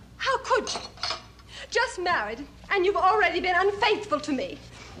 Huh? How could you? Just married, and you've already been unfaithful to me.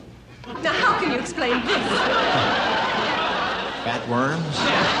 Now, how can you explain this? Fat worms?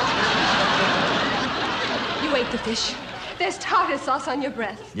 You ate the fish. There's tartar sauce on your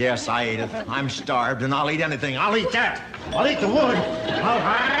breath. Yes, I ate it. I'm starved, and I'll eat anything. I'll eat that. I'll eat the wood.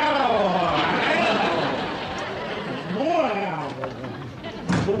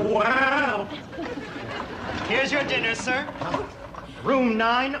 Here's your dinner, sir. Room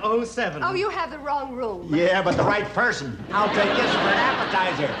 907. Oh, you have the wrong room. Yeah, but the right person. I'll take this for an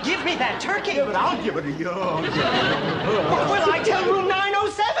appetizer. Give me that turkey. Yeah, but I'll give it to you. Will I tell room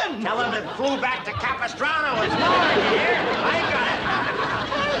 907? Tell him it flew back to Capistrano. It's mine here. I got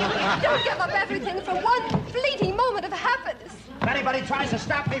it. Don't give up everything for one fleeting moment of happiness. If anybody tries to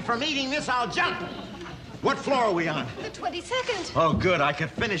stop me from eating this, I'll jump. What floor are we on? The 22nd. Oh, good. I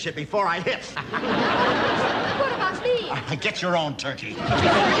could finish it before I hit. What about me? Get your own turkey. Before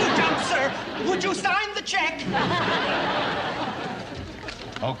you jump, sir, would you sign the check?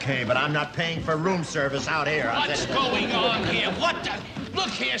 Okay, but I'm not paying for room service out here. What's going on here? What the... Look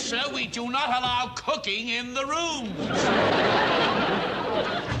here, sir, we do not allow cooking in the rooms.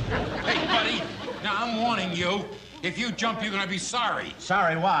 Hey, buddy, now I'm warning you. If you jump, you're gonna be sorry.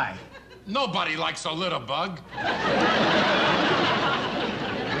 Sorry, why? Nobody likes a litter bug. Would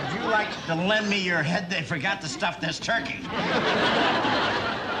you like to lend me your head? They forgot to stuff this turkey.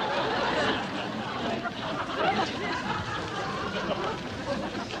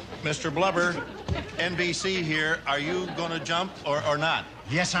 Mr. Blubber, NBC here. Are you going to jump or not?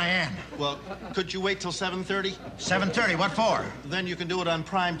 Yes, I am. Well, could you wait till 7:30? 7:30, what for? Then you can do it on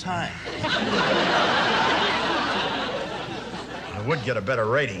prime time. I would get a better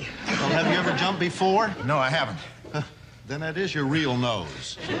rating. Well, have you ever jumped before? No, I haven't. Then that is your real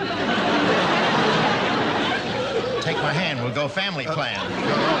nose. Take my hand. We'll go family plan.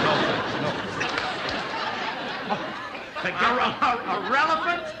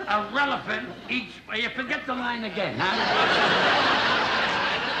 Irrelevant each way. You forget the line again, huh?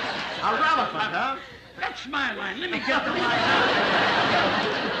 Irrelevant, huh? That's my line. Let me get the line out.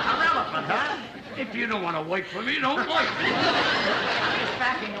 Irrelevant, huh? If you don't want to wait for me, don't wait. He's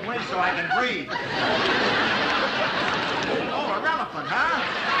backing away so I can breathe. Oh, irrelevant, huh?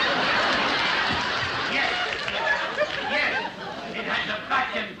 Yes. It has a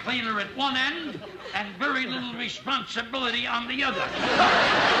vacuum cleaner at one end and very little responsibility on the other.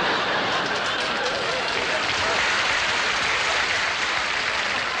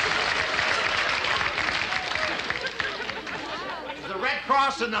 The Red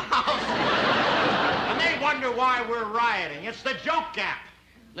Cross in the house. And they wonder why we're rioting. It's the joke gap.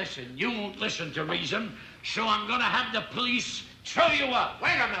 Listen, you won't listen to reason, so I'm going to have the police throw you up.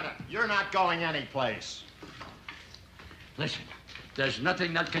 Wait a minute. You're not going anyplace. Listen, there's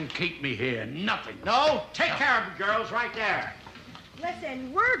nothing that can keep me here. Nothing. No? Take care of the girls right there.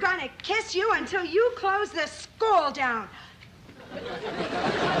 Listen, we're gonna kiss you until you close the school down.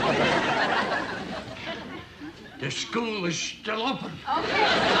 The school is still open. Okay.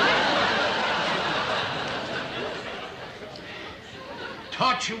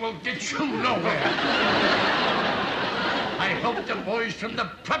 Torture will get you nowhere. I hope the boys from the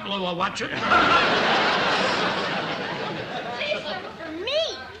Pueblo are watching. Listen for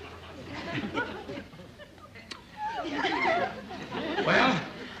me. Well,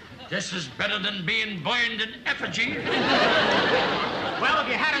 this is better than being burned in effigy. Well, have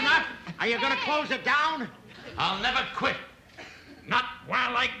you had enough? Are you going to close it down? I'll never quit. Not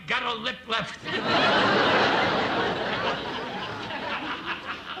while I got a lip left.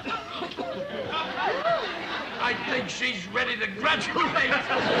 I think she's ready to graduate.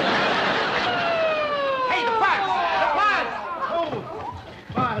 Hey, the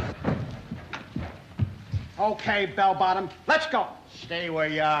Buzz! Okay, bell-bottom, let's go. Stay where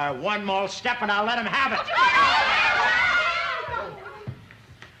you are. One more step and I'll let him have it.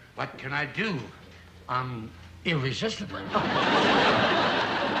 What can I do? I'm irresistible.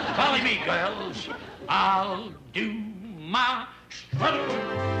 Follow me, girls. I'll do my struggle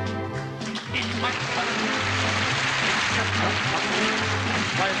in my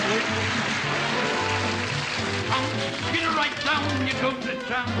get it right down, you go to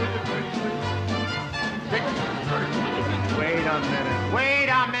town with the Wait a minute. Wait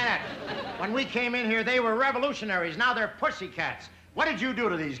a minute. When we came in here, they were revolutionaries. Now they're pussycats. What did you do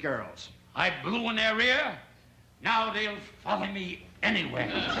to these girls? I blew in their ear. Now they'll follow me anywhere.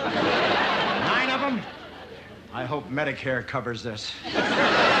 9 of them? I hope Medicare covers this.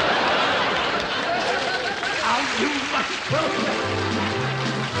 I'll do my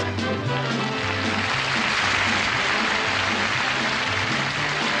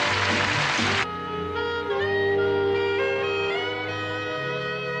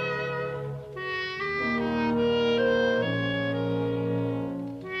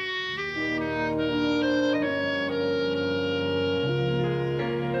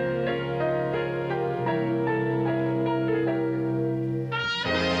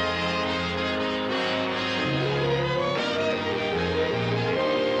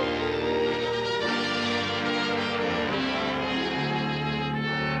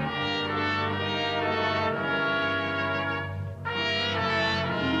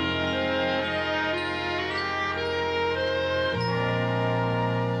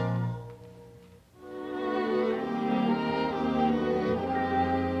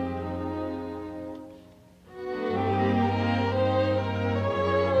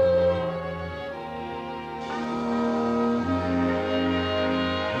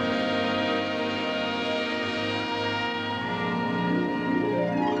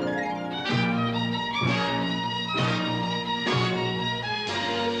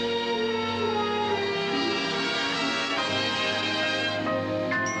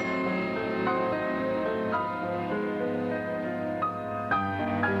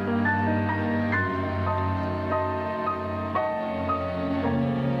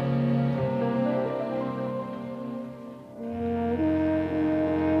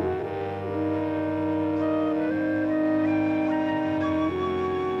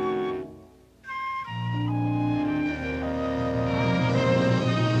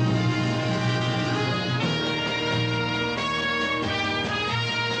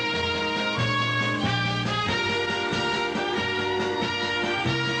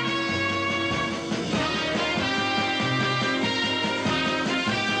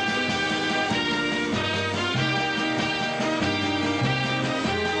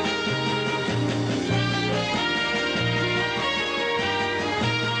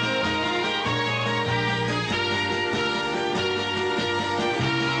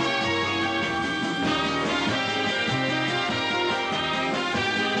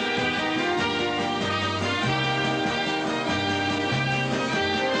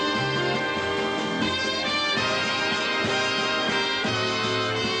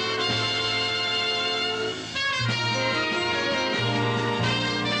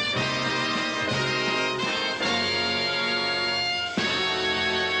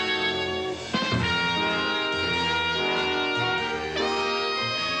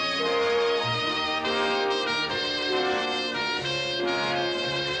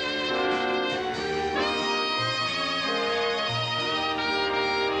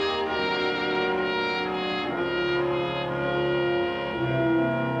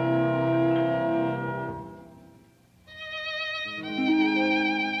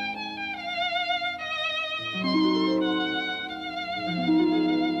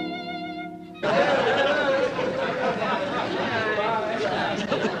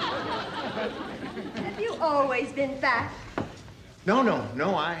always been fat? No.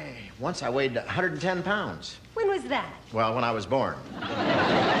 Once I weighed 110 pounds. When was that? Well, when I was born.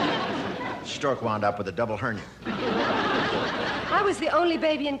 Stroke wound up with a double hernia. I was the only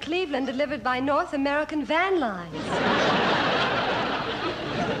baby in Cleveland delivered by North American Van Lines.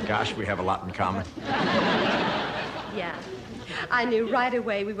 Gosh, we have a lot in common. Yeah. I knew right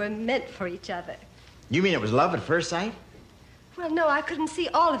away we were meant for each other. You mean it was love at first sight? Well, no, I couldn't see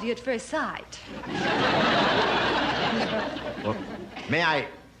all of you at first sight. Well, may I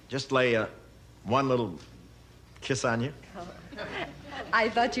just lay one little kiss on you? Oh, I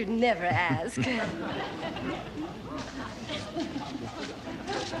thought you'd never ask.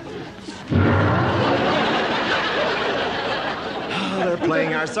 Oh, they're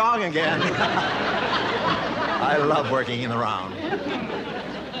playing our song again. I love working in the round.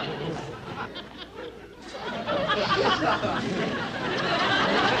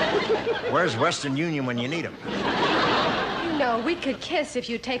 Where's Western Union when you need them? You know, we could kiss if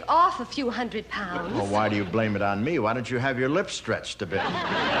you take off a few 100 pounds. Well, why do you blame it on me? Why don't you have your lips stretched a bit?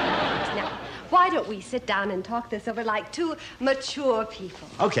 Now, why don't we sit down and talk this over like two mature people?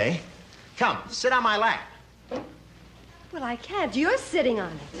 Okay. Come, sit on my lap. Well, I can't. You're sitting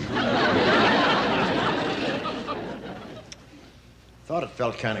on it. Thought it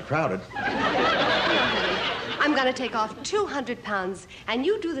felt kind of crowded. I'm going to take off 200 pounds, and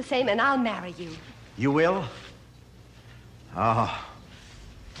you do the same, and I'll marry you. You will? Oh,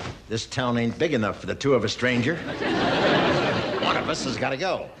 this town ain't big enough for the two of a stranger. One of us has got to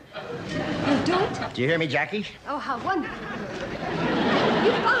go. You don't? Do you hear me, Jackie? Oh, how wonderful.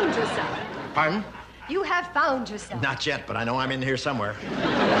 You found yourself. Pardon? You have found yourself. Not yet, but I know I'm in here somewhere.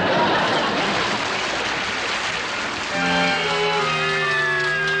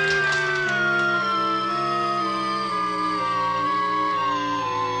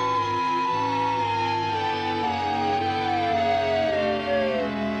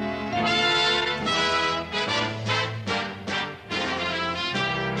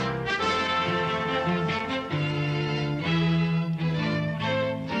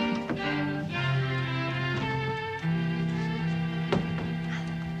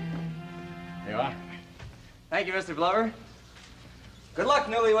 Thank you, Mr. Glover. Good luck,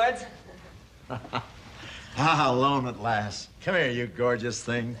 newlyweds. Alone at last. Come here, you gorgeous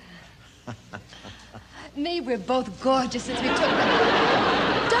thing. Me, we're both gorgeous since we took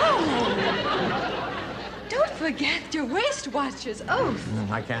Darling! Don't forget your waistwatchers. Oh.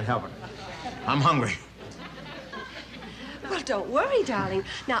 I can't help it. I'm hungry. Well, don't worry, darling.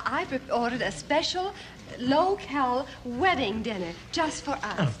 Now, I've ordered a special low-cal wedding dinner just for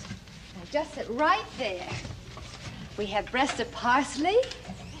us. Now, just sit right there. We have breast of parsley.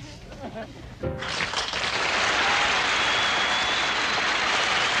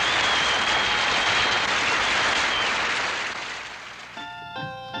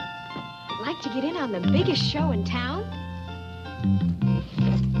 Like to get in on the biggest show in town?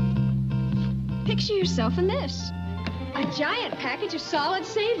 Picture yourself in this. A giant package of solid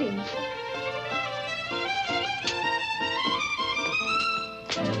savings.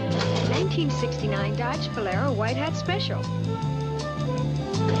 $1969 Dodge Bolero White Hat Special.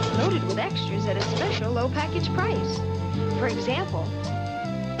 Loaded with extras at a special low package price. For example,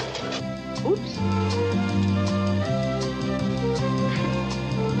 oops.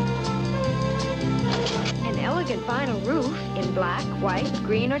 An elegant vinyl roof in black, white,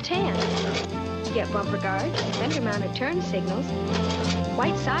 green, or tan. You get bumper guards, fender-mounted turn signals,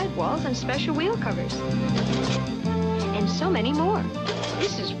 white sidewalls, and special wheel covers. And so many more.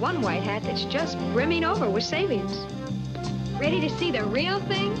 This is one white hat that's just brimming over with savings. Ready to see the real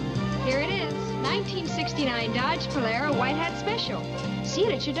thing? Here it is. 1969 Dodge Bolero White Hat Special. See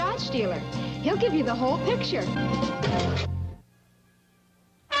it at your Dodge dealer. He'll give you the whole picture.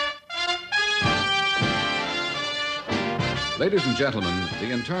 Ladies and gentlemen, the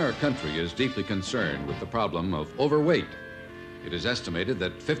entire country is deeply concerned with the problem of overweight. It is estimated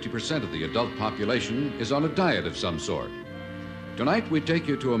that 50% of the adult population is on a diet of some sort. Tonight, we take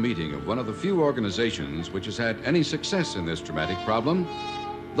you to a meeting of one of the few organizations which has had any success in this dramatic problem,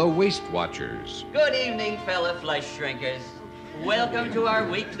 the Waist Watchers. Good evening, fellow flesh shrinkers. Welcome to our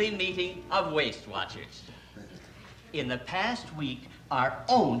weekly meeting of Waist Watchers. In the past week, our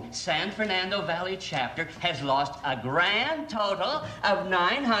own San Fernando Valley chapter has lost a grand total of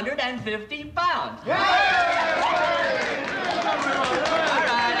 950 pounds. All right.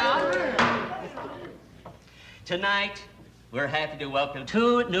 Tonight, we're happy to welcome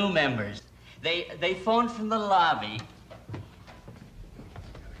 2 new members. They phoned from the lobby.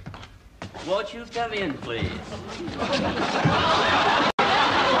 Won't you come in, please?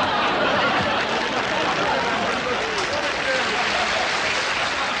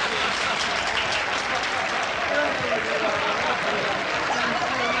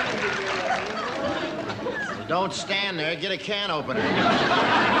 Don't stand there. Get a can opener.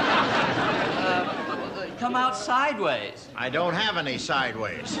 Come out sideways. I don't have any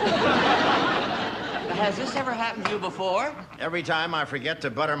sideways. Has this ever happened to you before? Every time I forget to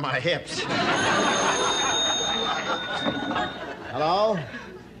butter my hips. Hello?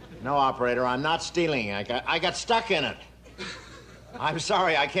 No, operator, I'm not stealing. I got stuck in it. I'm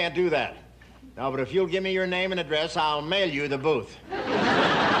sorry, I can't do that. No, but if you'll give me your name and address, I'll mail you the booth.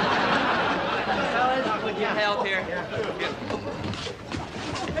 Fellas, with your help here.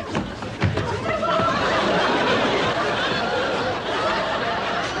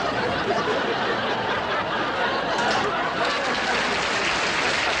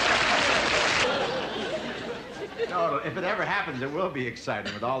 be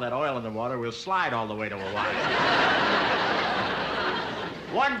exciting. With all that oil in the water, we'll slide all the way to Hawaii.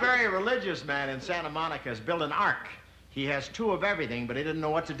 One very religious man in Santa Monica has built an ark. He has 2 of everything, but he didn't know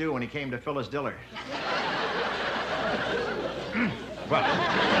what to do when he came to Phyllis Diller. Well,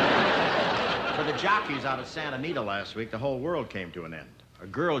 for the jockeys out of Santa Anita last week, the whole world came to an end. A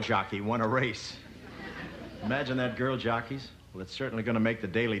girl jockey won a race. Imagine that, girl jockeys. Well, it's certainly going to make the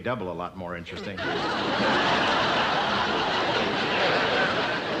Daily Double a lot more interesting.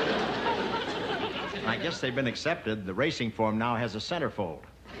 I guess they've been accepted. The racing form now has a centerfold.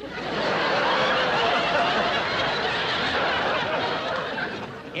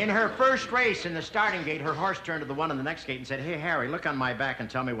 In her first race in the starting gate, her horse turned to the one in the next gate and said, "Hey, Harry, look on my back and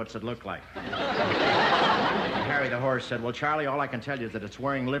tell me what's it look like." Harry, the horse, said, "Well, Charlie, all I can tell you is that it's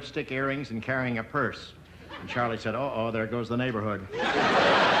wearing lipstick, earrings, and carrying a purse." And Charlie said, "Uh-oh, there goes the neighborhood."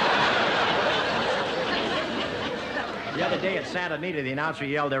 The other day at Santa Anita, the announcer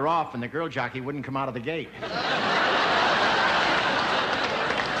yelled, "They're off," and the girl jockey wouldn't come out of the gate.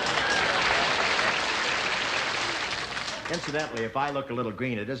 Incidentally, if I look a little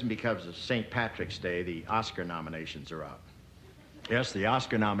green, it isn't because it's St. Patrick's Day. The Oscar nominations are out. Yes, the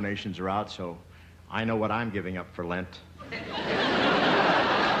Oscar nominations are out, so I know what I'm giving up for Lent.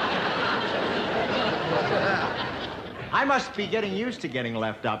 I must be getting used to getting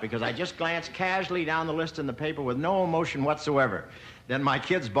left out because I just glanced casually down the list in the paper with no emotion whatsoever. Then my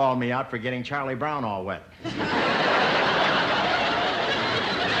kids bawled me out for getting Charlie Brown all wet.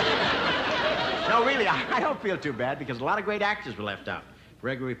 No, really, I don't feel too bad because a lot of great actors were left out.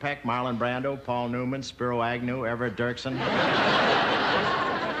 Gregory Peck, Marlon Brando, Paul Newman, Spiro Agnew, Everett Dirksen.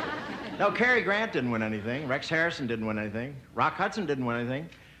 No, Cary Grant didn't win anything. Rex Harrison didn't win anything. Rock Hudson didn't win anything.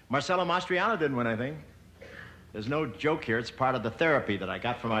 Marcello Mastroianni didn't win anything. There's no joke here. It's part of the therapy that I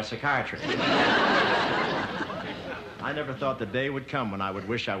got from my psychiatrist. I never thought the day would come when I would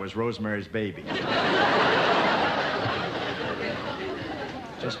wish I was Rosemary's Baby.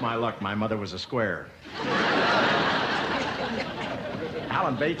 Just my luck, my mother was a square.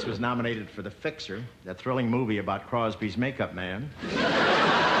 Alan Bates was nominated for The Fixer, that thrilling movie about Crosby's makeup man.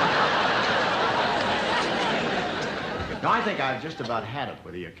 No, I think I've just about had it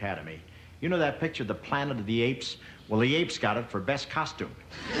with the Academy. You know that picture, The Planet of the Apes? Well, the apes got it for best costume.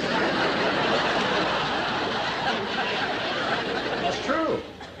 That's true.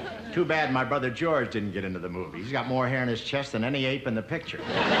 Too bad my brother George didn't get into the movie. He's got more hair in his chest than any ape in the picture.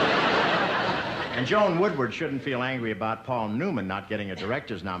 And Joan Woodward shouldn't feel angry about Paul Newman not getting a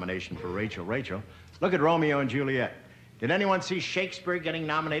director's nomination for Rachel. Look at Romeo and Juliet. Did anyone see Shakespeare getting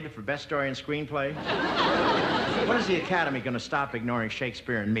nominated for Best Story and Screenplay? When is the Academy going to stop ignoring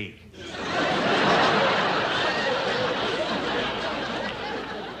Shakespeare and me?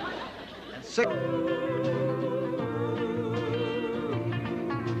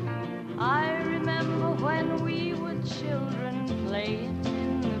 I remember when we were children playing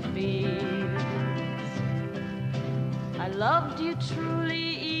in the fields. I loved you truly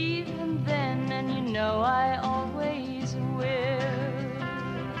even then, and you know I always will.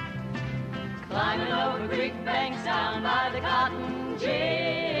 Climbing over creek banks down by the cotton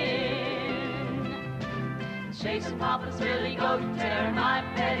gin, chasing Papa's billy goat, tearing my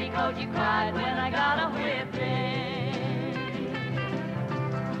petticoat. You cried when I got a whipping.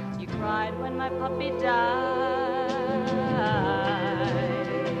 You cried when my puppy died.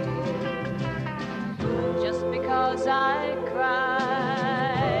 Just because I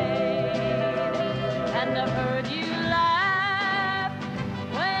cried, and I've heard you laugh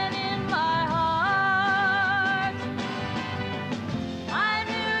when in my heart I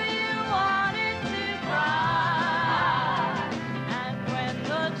knew you wanted to cry. And when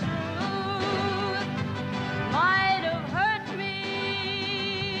the truth might have hurt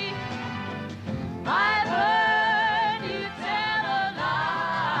me, I've heard you tell a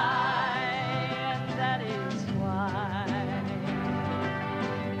lie, and that is why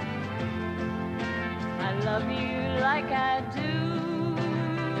I love you like I do.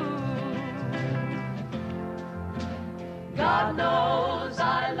 God knows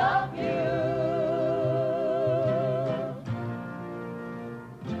I love you.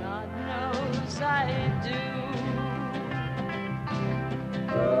 God knows I do.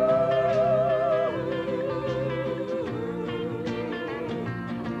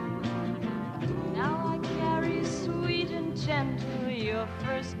 Now I carry sweet and gentle your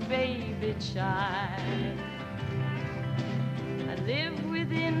first baby child. I live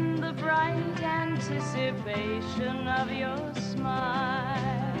within the bright anticipation of your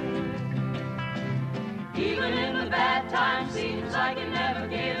smile. Even in the bad times, seems like you never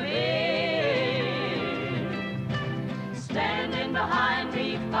give in. Standing behind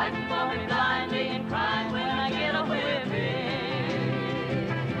fighting for me blindly and crying when I get a whipping.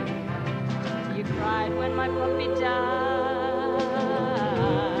 You cried when my puppy died,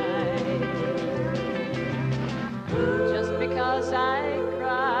 just because I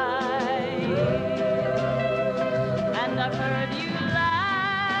cried. And I've heard you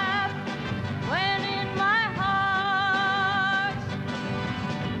laugh when in my heart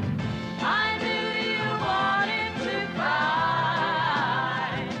I knew you wanted to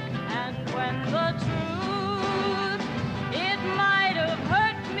cry. And when the truth, it might have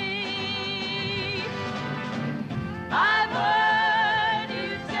hurt me, I've heard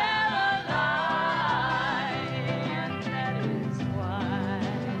you tell a lie, and that is why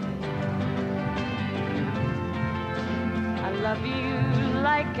I love you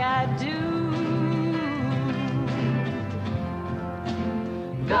like I do.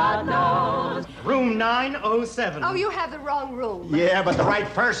 God knows. Room 907. Oh, you have the wrong room. Yeah, but the right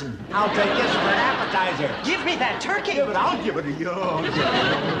person. I'll take this for an appetizer. Give me that turkey. Yeah, but I'll give it to you.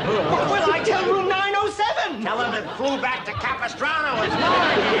 Will I tell room 907? Tell him it flew back to Capistrano. It's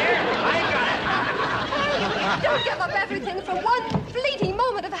mine here. I got it. Don't give up everything for one fleeting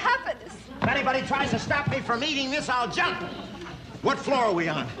moment of happiness. If anybody tries to stop me from eating this, I'll jump. What floor are we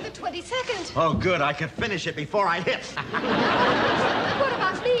on? The 22nd. Oh, good. I could finish it before I hit. What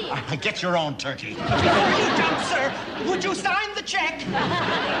about me? Get your own turkey. Before you jump, sir, would you sign the check?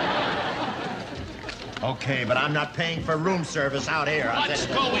 Okay, but I'm not paying for room service out here. What's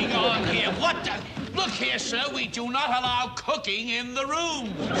going on here? What the... Look here, sir, we do not allow cooking in the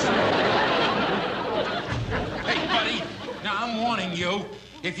rooms. Hey, buddy, now I'm warning you.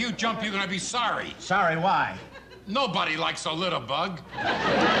 If you jump, you're gonna be sorry. Sorry, why? Nobody likes a litter bug. Would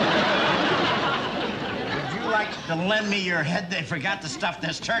you like to lend me your head? They forgot to stuff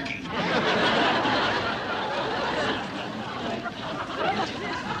this turkey.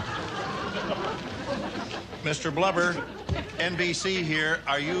 Mr. Blubber, NBC here.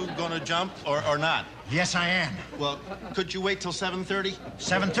 Are you going to jump or not? Yes, I am. Well, could you wait till 7:30?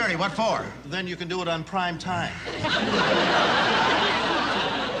 7:30, what for? Then you can do it on prime time.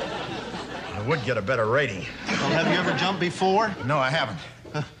 I would get a better rating. Well, have you ever jumped before? No, I haven't.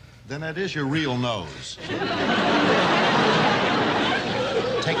 Then that is your real nose.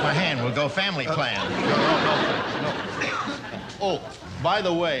 Take my hand. We'll go family plan. No. Oh, by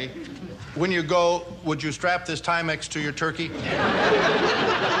the way, when you go, would you strap this Timex to your turkey?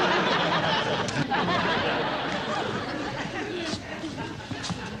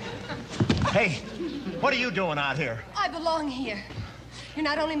 Hey, what are you doing out here? I belong here. You're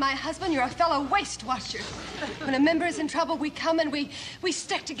not only my husband, you're a fellow waste watcher. When a member is in trouble, we come and we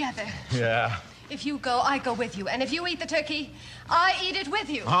stick together. Yeah. If you go, I go with you. And if you eat the turkey, I eat it with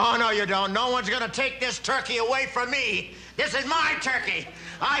you. Oh, no, you don't. No one's gonna take this turkey away from me. This is my turkey.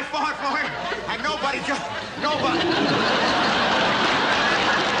 I fought for it, and nobody.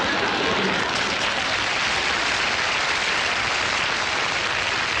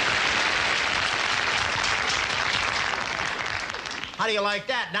 How do you like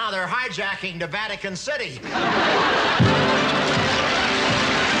that? Now they're hijacking the Vatican City.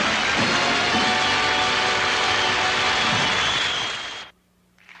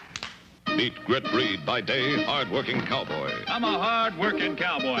 Meet Grit Breed, by day, hard-working cowboy. I'm a hard-working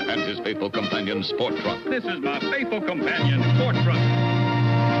cowboy. And his faithful companion, Sport Truck. This is my faithful companion, Sport Truck.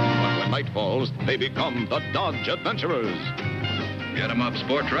 But when night falls, they become the Dodge Adventurers. Get 'em up,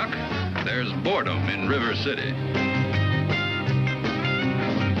 Sport Truck. There's boredom in River City.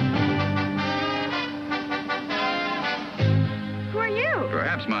 Who are you?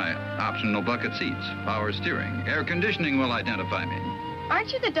 Perhaps my optional bucket seats, power steering, air conditioning will identify me.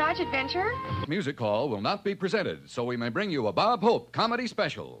 Aren't you the Dodge Adventurer? Music Hall will not be presented, so we may bring you a Bob Hope comedy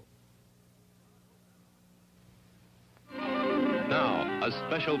special. Now, a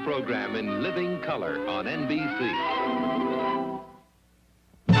special program in living color on NBC.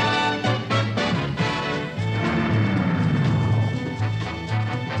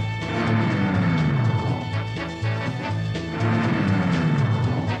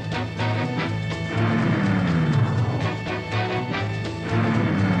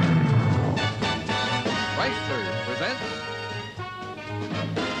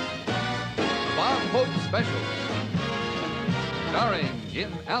 Special, starring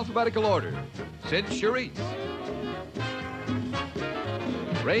in alphabetical order, Sid Charisse,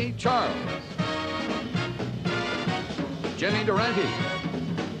 Ray Charles, Jenny Durante,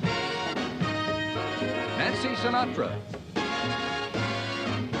 Nancy Sinatra,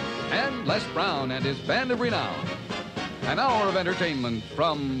 and Les Brown and his band of renown. An hour of entertainment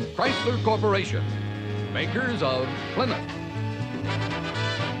from Chrysler Corporation, makers of Plymouth.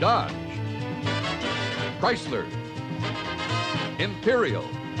 Dodge, Chrysler, Imperial,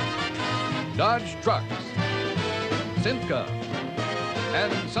 Dodge Trucks, Simca,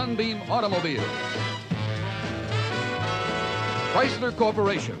 and Sunbeam Automobiles. Chrysler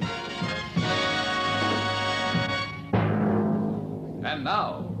Corporation. And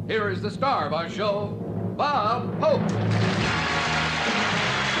now, here is the star of our show, Bob Hope.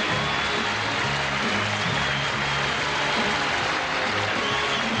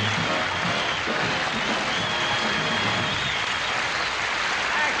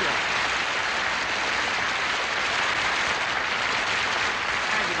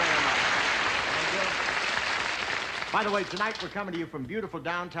 By the way, tonight we're coming to you from beautiful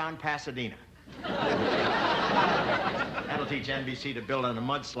downtown Pasadena. That'll teach NBC to build on a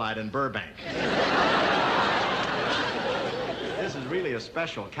mudslide in Burbank. This is really a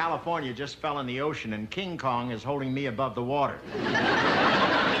special. California just fell in the ocean, and King Kong is holding me above the water. A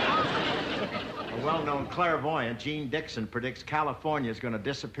well-known clairvoyant, Jean Dixon, predicts California is going to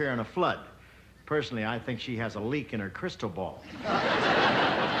disappear in a flood. Personally, I think she has a leak in her crystal ball.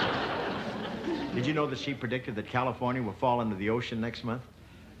 Did you know that she predicted that California will fall into the ocean next month?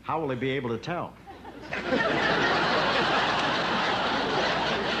 How will they be able to tell?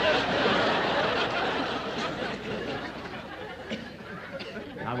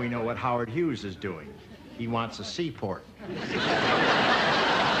 Now we know what Howard Hughes is doing. He wants a seaport.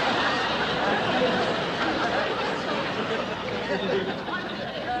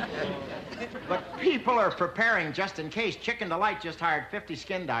 But people are preparing just in case. Chicken Delight just hired 50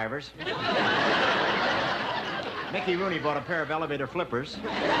 skin divers. Mickey Rooney bought a pair of elevator flippers.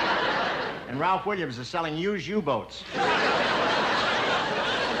 And Ralph Williams is selling used U-boats.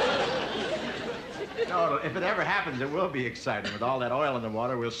 No, if it ever happens, it will be exciting. With all that oil in the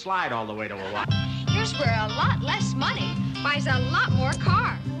water, we'll slide all the way to Hawaii. Here's where a lot less money buys a lot more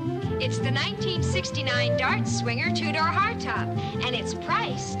car. It's the 1969 Dart Swinger two-door hardtop, and it's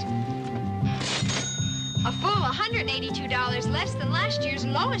priced a full $182 less than last year's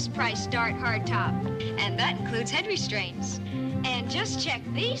lowest price Dart hardtop. And that includes head restraints. And just check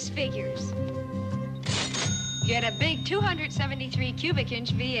these figures. Get a big 273 cubic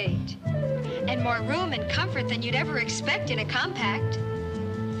inch V8. And more room and comfort than you'd ever expect in a compact.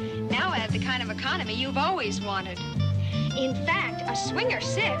 Now add the kind of economy you've always wanted. In fact, a Swinger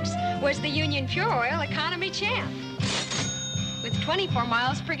 6 was the Union Pure Oil Economy Champ. With 24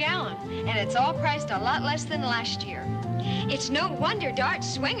 miles per gallon, and it's all priced a lot less than last year. It's no wonder Dart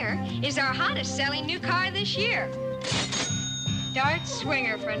Swinger is our hottest selling new car this year. Dart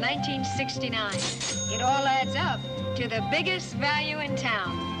Swinger for 1969. It all adds up to the biggest value in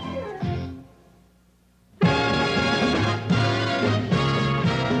town.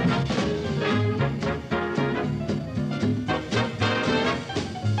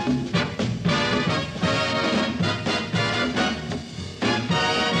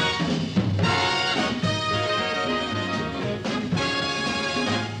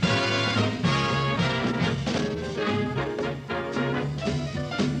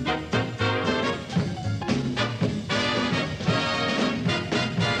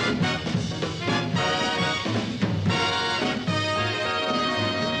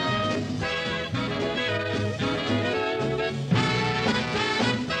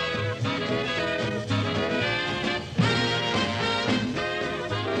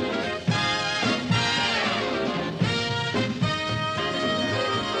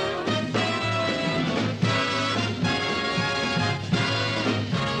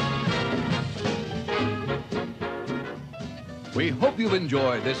 We hope you've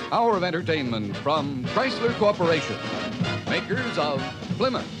enjoyed this hour of entertainment from Chrysler Corporation, makers of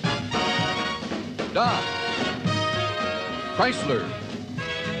Plymouth, Dodge, Chrysler,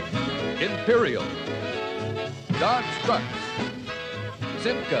 Imperial, Dodge Trucks,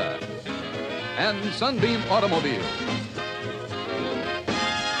 Simca, and Sunbeam Automobiles.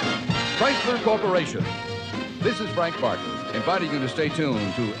 Chrysler Corporation. This is Frank Barton, inviting you to stay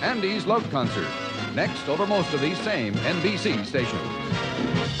tuned to Andy's Love Concert, next over most of these same NBC stations.